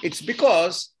 It's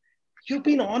because you've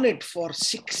been on it for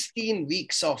 16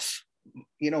 weeks of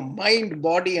mind,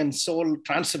 body, and soul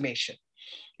transformation,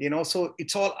 so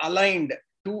it's all aligned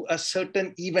to a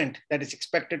certain event that is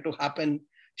expected to happen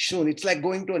soon. It's like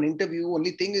going to an interview.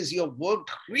 Only thing is you have worked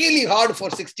really hard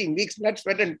for 16 weeks, blood,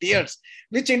 sweat, and tears.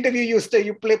 Which interview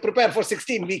you prepare for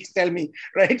 16 weeks? Tell me,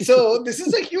 right? So this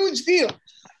is a huge deal,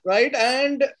 right?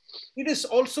 And it is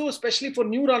also, especially for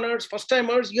new runners, first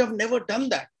timers, you have never done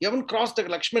that. You haven't crossed the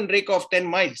Lakshman Rekha of 10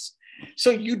 miles. So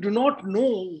you do not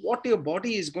know what your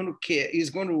body is going to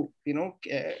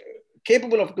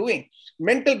capable of doing.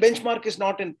 Mental benchmark is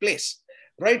not in place,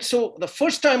 right? So the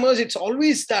first timers, it's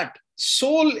always that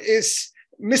soul is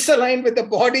misaligned with the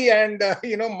body and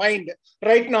mind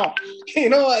right now,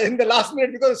 in the last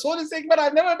minute, because the soul is saying, but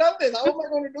I've never done this, how am I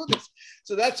going to do this?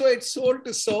 So that's why it's soul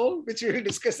to soul, which we will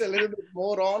discuss a little bit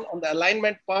more on the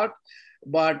alignment part.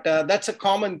 But that's a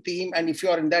common theme, and if you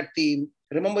are in that theme,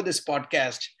 remember this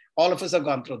podcast. All of us have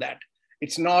gone through that.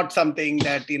 It's not something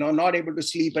that, not able to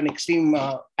sleep and extreme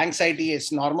anxiety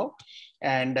is normal,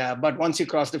 and but once you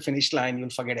cross the finish line,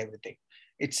 you'll forget everything.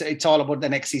 It's all about the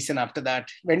next season after that.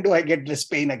 When do I get this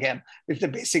pain again? It's the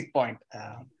basic point.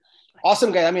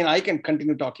 Awesome, guy. I mean, I can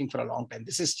continue talking for a long time.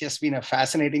 This has just been a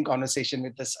fascinating conversation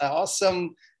with this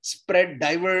awesome spread,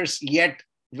 diverse, yet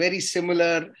very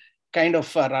similar kind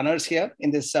of runners here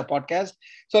in this podcast.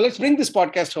 So let's bring this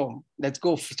podcast home. Let's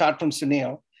go start from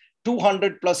Sunil.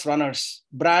 200 plus runners,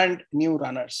 brand new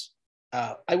runners.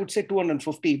 I would say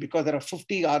 250 because there are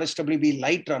 50 RHWB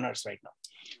light runners right now.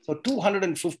 So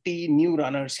 250 new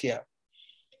runners here.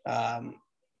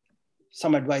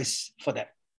 Some advice for them.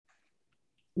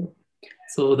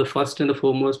 So the first and the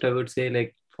foremost, I would say,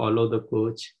 like, follow the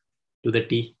coach to the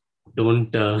T.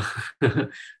 Don't,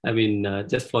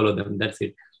 just follow them. That's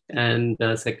it. And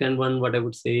the second one, what I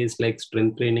would say is like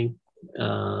strength training.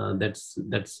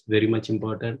 That's very much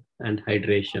important. And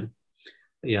hydration.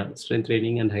 Yeah, strength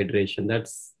training and hydration.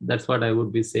 That's what I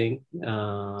would be saying.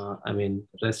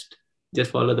 Rest.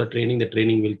 Just follow the training. The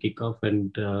training will kick off,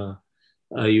 and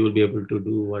you will be able to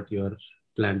do what you are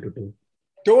planned to do.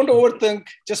 Don't overthink.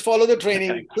 Just follow the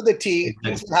training to the T. Exactly.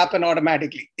 Things will happen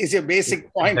automatically. Is your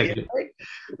basic point here, right?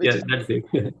 That's it.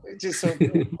 Which is so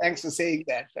good. Thanks for saying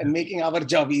that and making our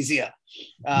job easier.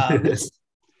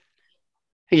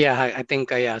 Yeah, I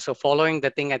think, so following the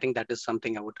thing, I think that is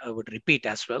something I would repeat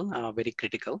as well, very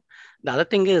critical. The other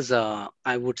thing is,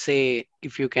 I would say,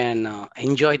 if you can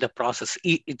enjoy the process,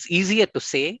 it's easier to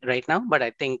say right now, but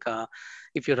I think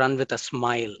if you run with a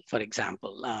smile, for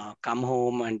example, come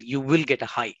home and you will get a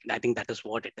high. I think that is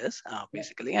what it is,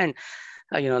 basically. And,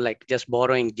 like just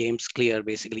borrowing James Clear,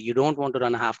 basically, you don't want to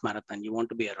run a half marathon, you want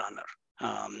to be a runner.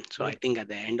 So I think at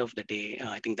the end of the day,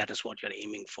 I think that is what you're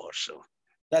aiming for. So.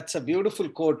 That's a beautiful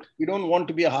quote. You don't want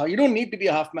to be you don't need to be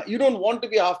you don't want to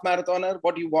be a half marathoner.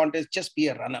 What you want is just be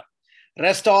a runner.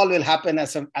 Rest all will happen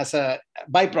as a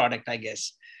byproduct, I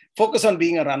guess. Focus on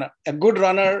being a runner. A good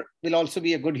runner will also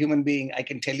be a good human being. I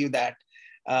can tell you that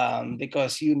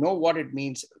because you know what it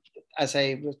means. As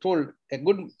I was told, a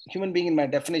good human being in my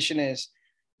definition is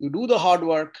you do the hard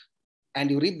work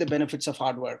and you reap the benefits of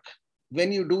hard work.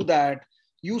 When you do that,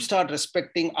 you start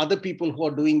respecting other people who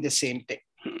are doing the same thing.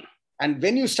 And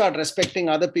when you start respecting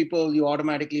other people, you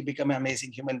automatically become an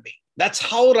amazing human being. That's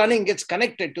how running gets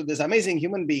connected to this amazing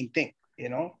human being thing.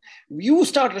 You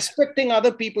start respecting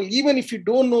other people, even if you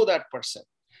don't know that person,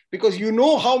 because you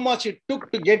know how much it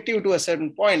took to get you to a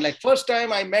certain point. Like first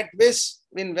time I met Viz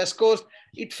in West Coast,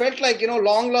 it felt like,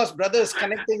 long lost brothers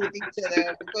connecting with each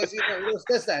other because, it was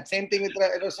just that. Same thing with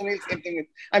Sunil, same thing with,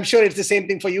 I'm sure it's the same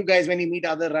thing for you guys when you meet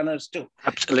other runners too.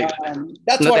 Absolutely.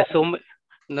 That's what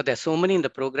there's so many in the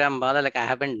program, Bala, like I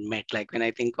haven't met. Like when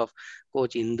I think of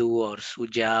Coach Indu or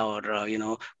Suja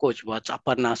or, Coach Watts,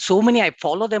 Aparna, so many, I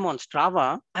follow them on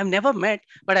Strava. I've never met,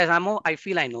 but as I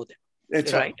feel I know them.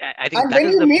 That's right. I think and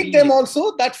when you meet them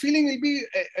also, that feeling will be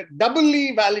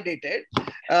doubly validated.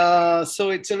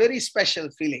 So it's a very special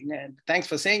feeling. And thanks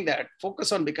for saying that.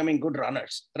 Focus on becoming good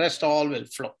runners. Rest all will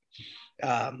flow.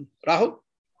 Rahul?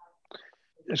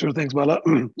 Yeah, sure. Thanks, Bala.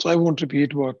 So I won't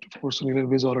repeat what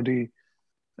Sunil has already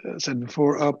said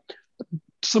before.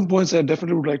 Some points I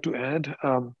definitely would like to add.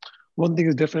 One thing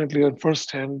is definitely on first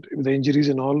hand, with the injuries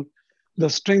and all, the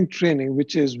strength training,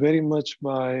 which is very much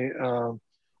by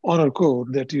honor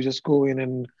code, that you just go in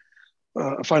and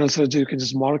final surgery, you can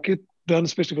just mark it done,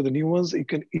 especially for the new ones. You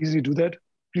can easily do that.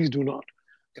 Please do not.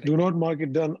 Do not mark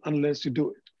it done unless you do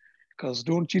it. Because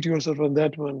don't cheat yourself on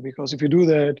that one, because if you do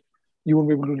that, you won't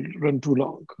be able to run too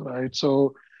long, right?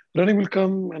 So running will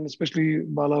come, and especially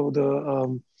Bala with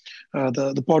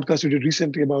the podcast you did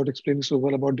recently about explaining so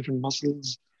well about different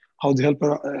muscles, how they help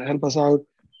us out.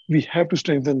 We have to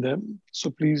strengthen them.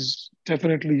 So please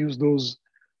definitely use those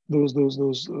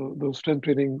strength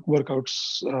training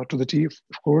workouts to the T, of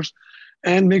course,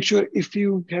 and make sure if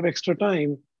you have extra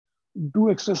time, do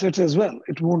extra sets as well.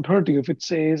 It won't hurt you if it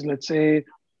says, let's say,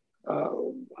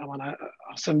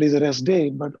 Sunday's a rest day,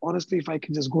 but honestly, if I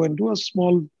can just go and do a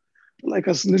small, like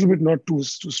a little bit, not too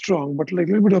strong, but like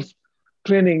a little bit of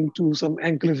training to some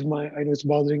ankle if I know it's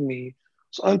bothering me,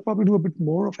 So I'll probably do a bit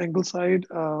more of ankle side.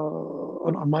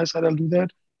 On my side, I'll do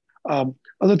that.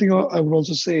 Other thing I would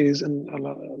also say is, and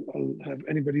I'll have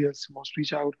anybody else who wants to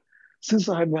reach out. Since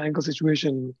I had my ankle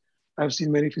situation, I've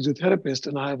seen many physiotherapists,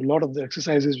 and I have a lot of the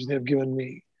exercises which they have given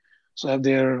me. So I have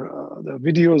their the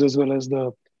videos as well as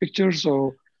the pictures.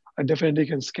 So I definitely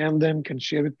can scan them, can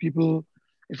share with people.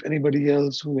 If anybody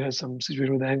else who has some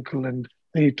situation with the ankle and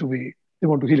they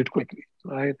want to heal it quickly,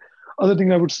 right? Other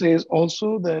thing I would say is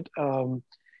also that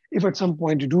if at some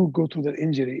point you do go through that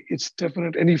injury, it's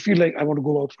definite, and you feel like I want to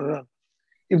go out for a run.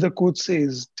 If the coach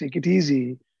says take it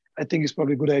easy, I think it's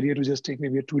probably a good idea to just take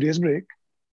maybe a 2 days break,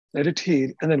 let it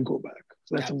heal, and then go back.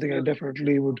 So that's something I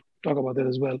definitely would talk about that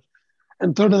as well.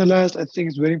 And third and the last, I think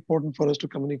it's very important for us to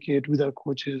communicate with our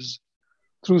coaches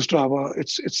through Strava.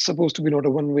 It's supposed to be not a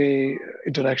one-way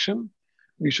interaction.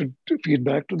 We should feed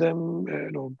back to them.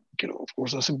 Of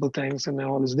course, a simple thanks and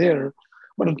all is there.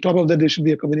 But on top of that, there should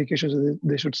be a communication. So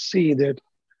they should see that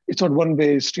it's not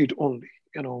one-way street only.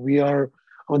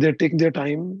 They're taking their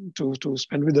time to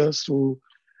spend with us to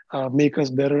make us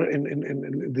better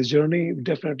in this journey.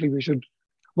 Definitely, we should.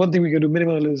 One thing we can do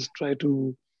minimal is try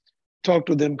to talk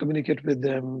to them, communicate with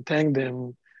them, thank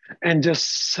them, and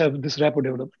just have this rapport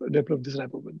develop this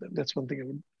rapport with them. That's one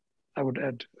thing I would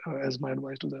add as my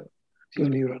advice to the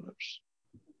new runners.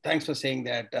 Thanks for saying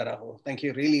that, Rahul. Thank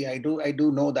you. Really, I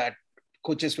do know that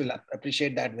coaches will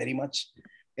appreciate that very much.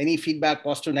 Any feedback,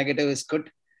 positive, negative, is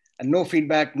good. And no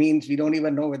feedback means we don't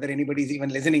even know whether anybody's even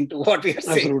listening to what we are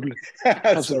saying.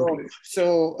 Absolutely.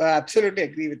 So absolutely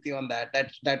agree with you on that.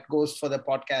 That goes for the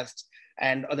podcast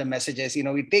and other messages.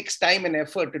 It takes time and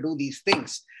effort to do these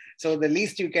things. So the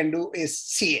least you can do is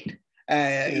see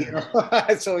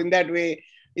it. So in that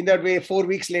way, 4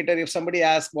 weeks later, if somebody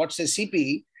asks what's a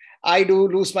CP, I do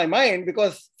lose my mind,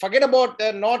 because forget about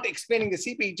not explaining the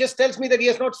CP. He just tells me that he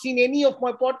has not seen any of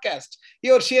my podcasts. He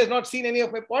or she has not seen any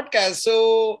of my podcasts.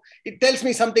 So it tells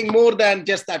me something more than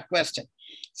just that question.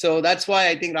 So that's why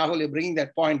I think, Rahul, you're bringing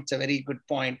that point. It's a very good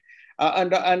point.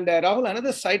 And Rahul,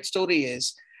 another side story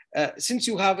is, since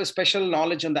you have a special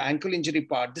knowledge on the ankle injury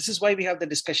part, this is why we have the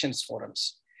discussions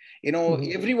forums.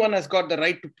 Everyone has got the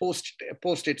right to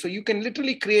post it. So you can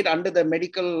literally create under the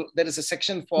medical, there is a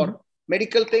section for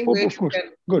medical thing where you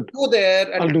can go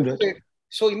there and I'll do that. it.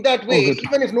 So in that way,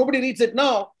 even if nobody reads it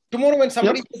now, tomorrow when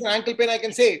somebody has an ankle pain, I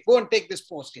can say, go and take this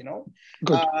post,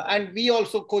 and we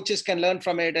also, coaches, can learn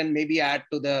from it and maybe add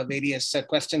to the various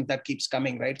questions that keeps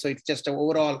coming, right? So it's just an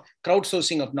overall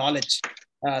crowdsourcing of knowledge.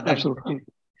 Absolutely.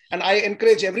 And I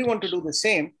encourage everyone to do the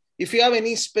same. If you have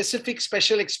any specific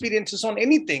special experiences on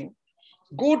anything,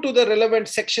 go to the relevant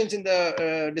sections in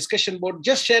the discussion board.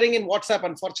 Just sharing in WhatsApp,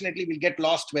 unfortunately, will get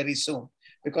lost very soon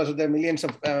because of the millions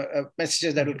of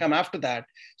messages that will come after that.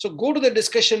 So go to the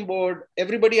discussion board.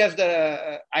 Everybody has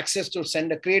the access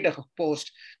to create a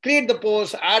post. Create the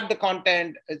post, add the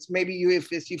content. It's maybe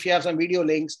if you have some video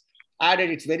links, add it.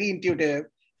 It's very intuitive.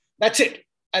 That's it.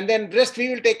 And then rest, we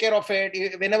will take care of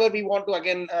it. Whenever we want to,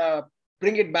 again,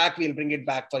 bring it back, we'll bring it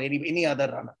back for any other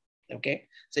runner. Okay?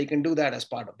 So you can do that as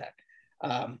part of that.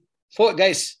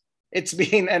 Guys, it's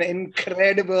been an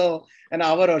incredible an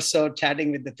hour or so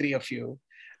chatting with the three of you.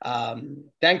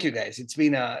 Thank you, guys. It's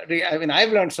been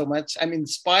I've learned so much. I'm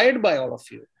inspired by all of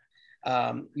you.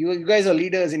 You guys are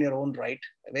leaders in your own right,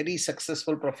 very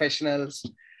successful professionals,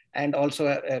 and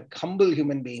also humble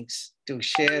human beings to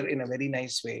share in a very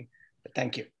nice way.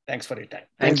 Thank you. Thanks for your time.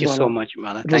 Thank you so much,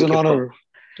 Bala. It was an honor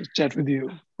to chat with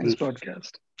you on this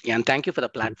podcast. Yeah, and thank you for the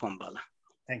platform, Bala.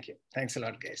 Thank you. Thanks a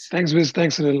lot, guys. Thanks, Viz.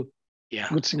 Thanks, Sunil. Yeah.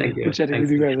 Good chatting with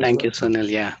you guys. Thank you, Sunil.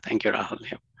 Yeah. Thank you, Rahul.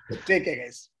 Yeah. Take care,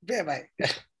 guys. Bye-bye.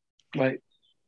 Bye.